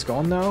think it's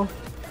gone now.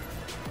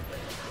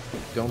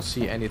 Don't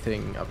see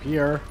anything up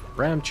here.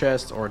 Random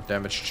chest or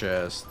damage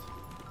chest.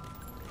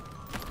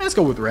 Let's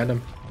go with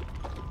random.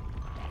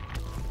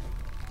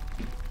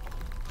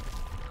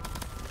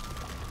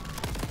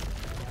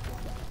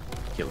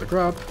 Kill the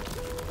grub.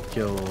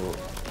 Kill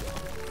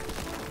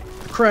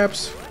the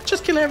crabs.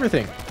 Just kill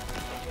everything.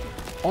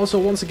 Also,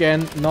 once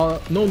again, no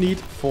need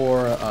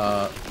for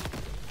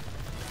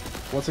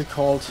what's it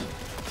called?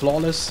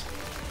 Flawless.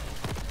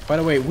 By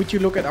the way, would you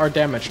look at our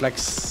damage? Like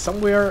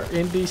somewhere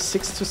in the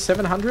 600s to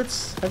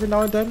 700s every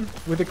now and then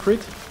with a crit.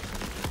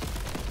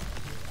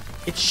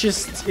 It's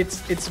just,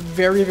 it's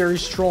very, very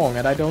strong,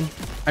 and I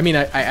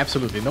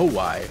absolutely know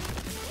why.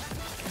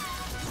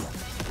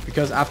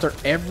 Because after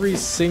every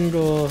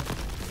single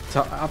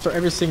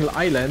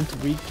island,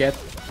 we get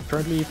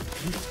currently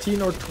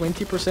 15 or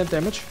 20%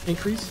 damage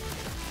increase.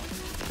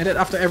 And then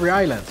after every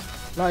island.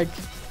 Like,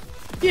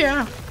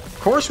 yeah, of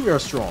course we are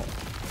strong.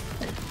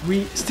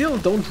 We still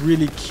don't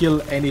really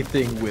kill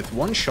anything with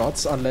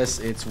one-shots unless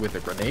it's with a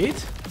grenade.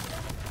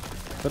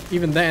 But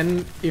even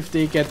then, if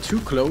they get too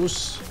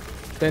close,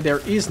 then there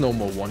is no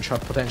more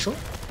one-shot potential.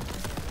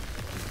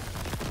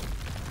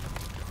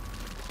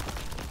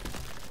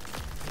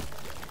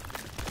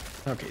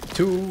 Okay,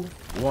 2,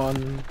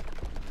 1,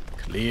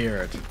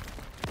 cleared.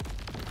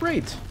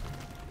 Great.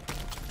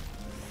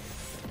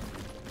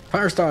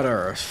 Fire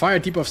starter, fire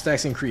debuff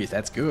stacks increase,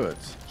 that's good.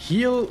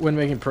 Heal when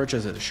making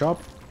purchase at the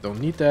shop, don't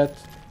need that.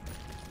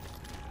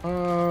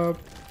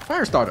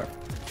 Fire starter.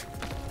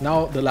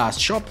 Now the last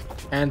shop,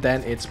 and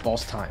then it's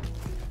boss time.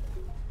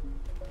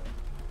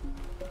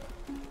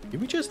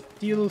 Did we just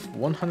deal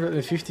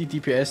 150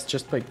 DPS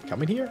just by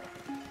coming here?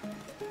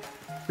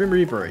 Grim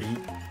Reaper,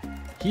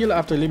 heal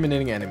after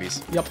eliminating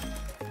enemies. Yep.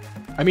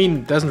 I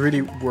mean, doesn't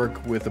really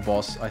work with the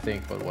boss, I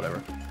think, but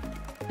whatever.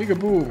 Bigger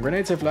boom,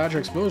 grenades have larger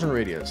explosion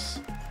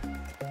radius.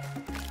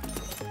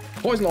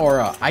 Poison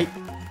aura. I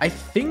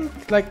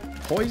think like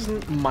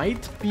poison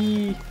might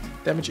be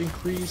damage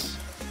increase.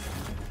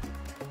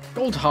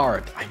 Gold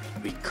heart. I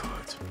mean, we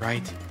could,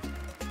 right?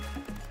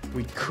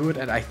 We could,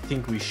 and I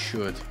think we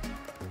should.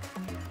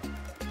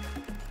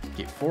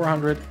 Okay,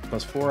 400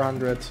 plus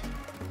 400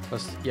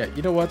 plus, yeah,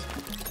 you know what?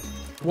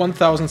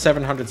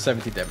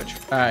 1,770 damage.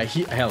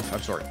 Health,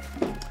 I'm sorry.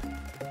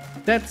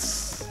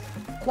 That's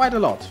quite a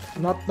lot,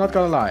 not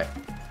gonna lie.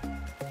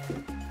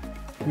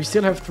 We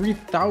still have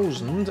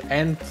 3,000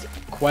 and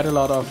quite a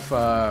lot of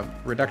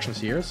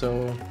reductions here,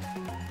 so...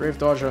 Brave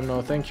Dodger,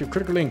 no thank you.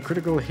 Critical Link,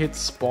 critical hits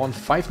spawn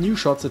 5 new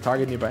shots that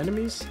target nearby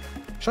enemies.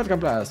 Shotgun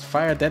Blast,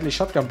 fire deadly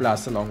shotgun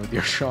blast along with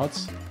your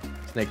shots.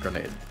 Snake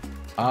Grenade.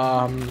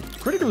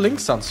 Critical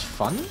Link sounds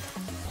fun.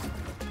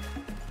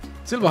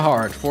 Silver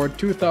Heart for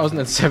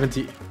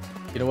 2,070.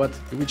 You know what?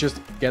 Do we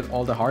just get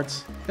all the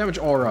hearts? Damage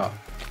Aura.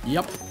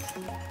 Yup.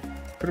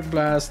 Critical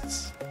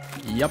Blasts.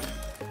 Yup.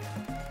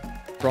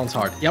 Bronze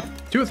Heart. Yep.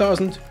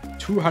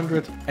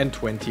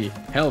 2,220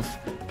 health.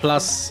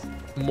 Plus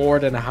more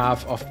than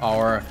half of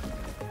our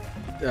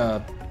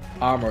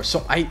armor.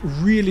 So I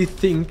really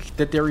think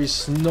that there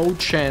is no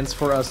chance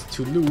for us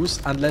to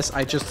lose unless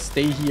I just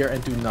stay here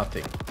and do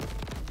nothing.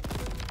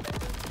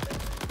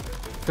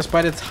 Because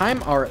by the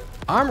time our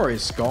armor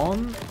is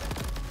gone,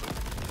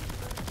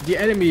 the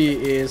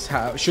enemy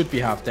should be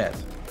half dead,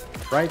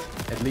 right?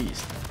 At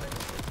least.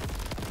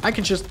 I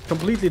can just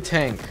completely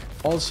tank.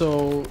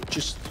 Also,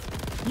 just,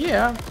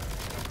 yeah.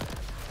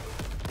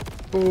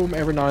 Boom,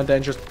 every now and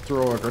then just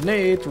throw a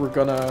grenade. We're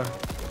gonna,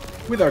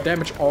 with our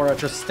damage aura,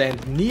 just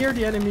stand near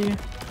the enemy.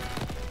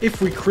 If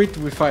we crit,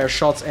 we fire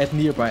shots at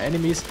nearby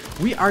enemies.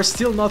 We are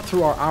still not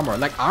through our armor.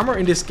 Like, armor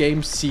in this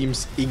game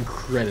seems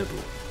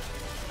incredible.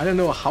 I don't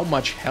know how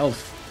much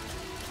health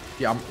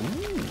the armor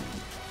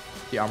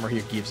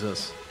here gives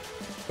us.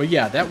 But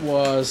yeah, that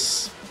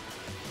was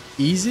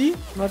easy,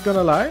 not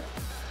gonna lie.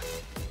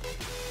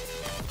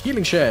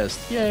 Healing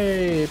chest,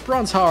 yay,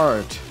 bronze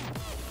heart.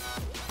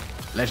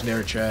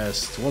 Legendary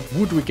chest, what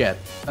would we get?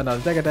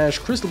 Another dagger dash,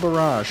 crystal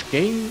barrage.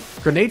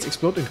 Grenades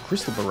explode in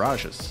crystal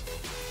barrages.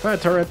 Fire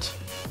turret,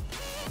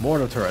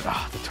 mortar turret.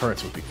 Ah, the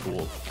turrets would be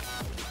cool.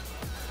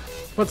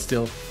 But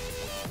still.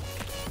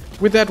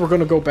 With that, we're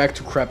gonna go back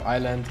to Crab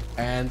Island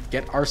and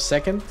get our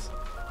second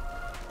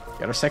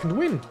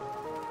win.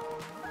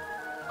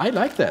 I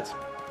like that.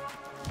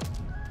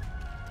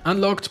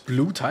 Unlocked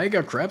Blue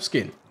Tiger Crab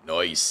Skin.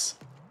 Nice.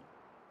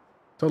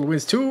 Total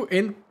wins 2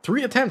 in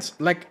 3 attempts.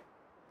 Like,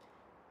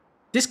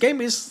 this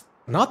game is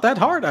not that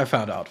hard, I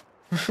found out.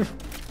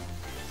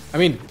 I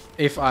mean,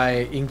 if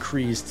I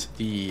increased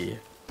the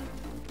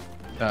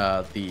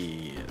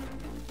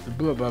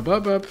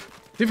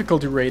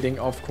difficulty rating,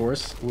 of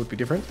course, it would be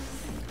different.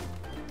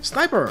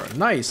 Sniper,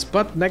 nice,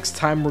 but next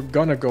time we're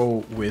gonna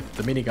go with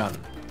the minigun.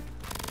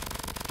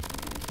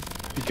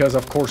 Because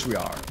of course we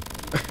are.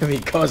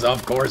 Because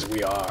of course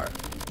we are.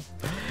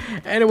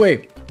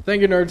 Anyway,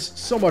 thank you nerds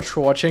so much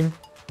for watching.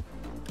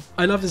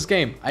 I love this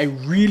game. I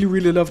really,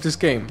 really love this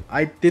game.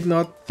 I did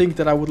not think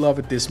that I would love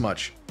it this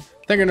much.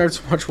 Thank you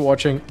nerds so much for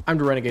watching. I'm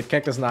the Renegade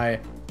Cactus and I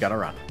gotta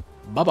run.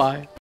 Bye bye.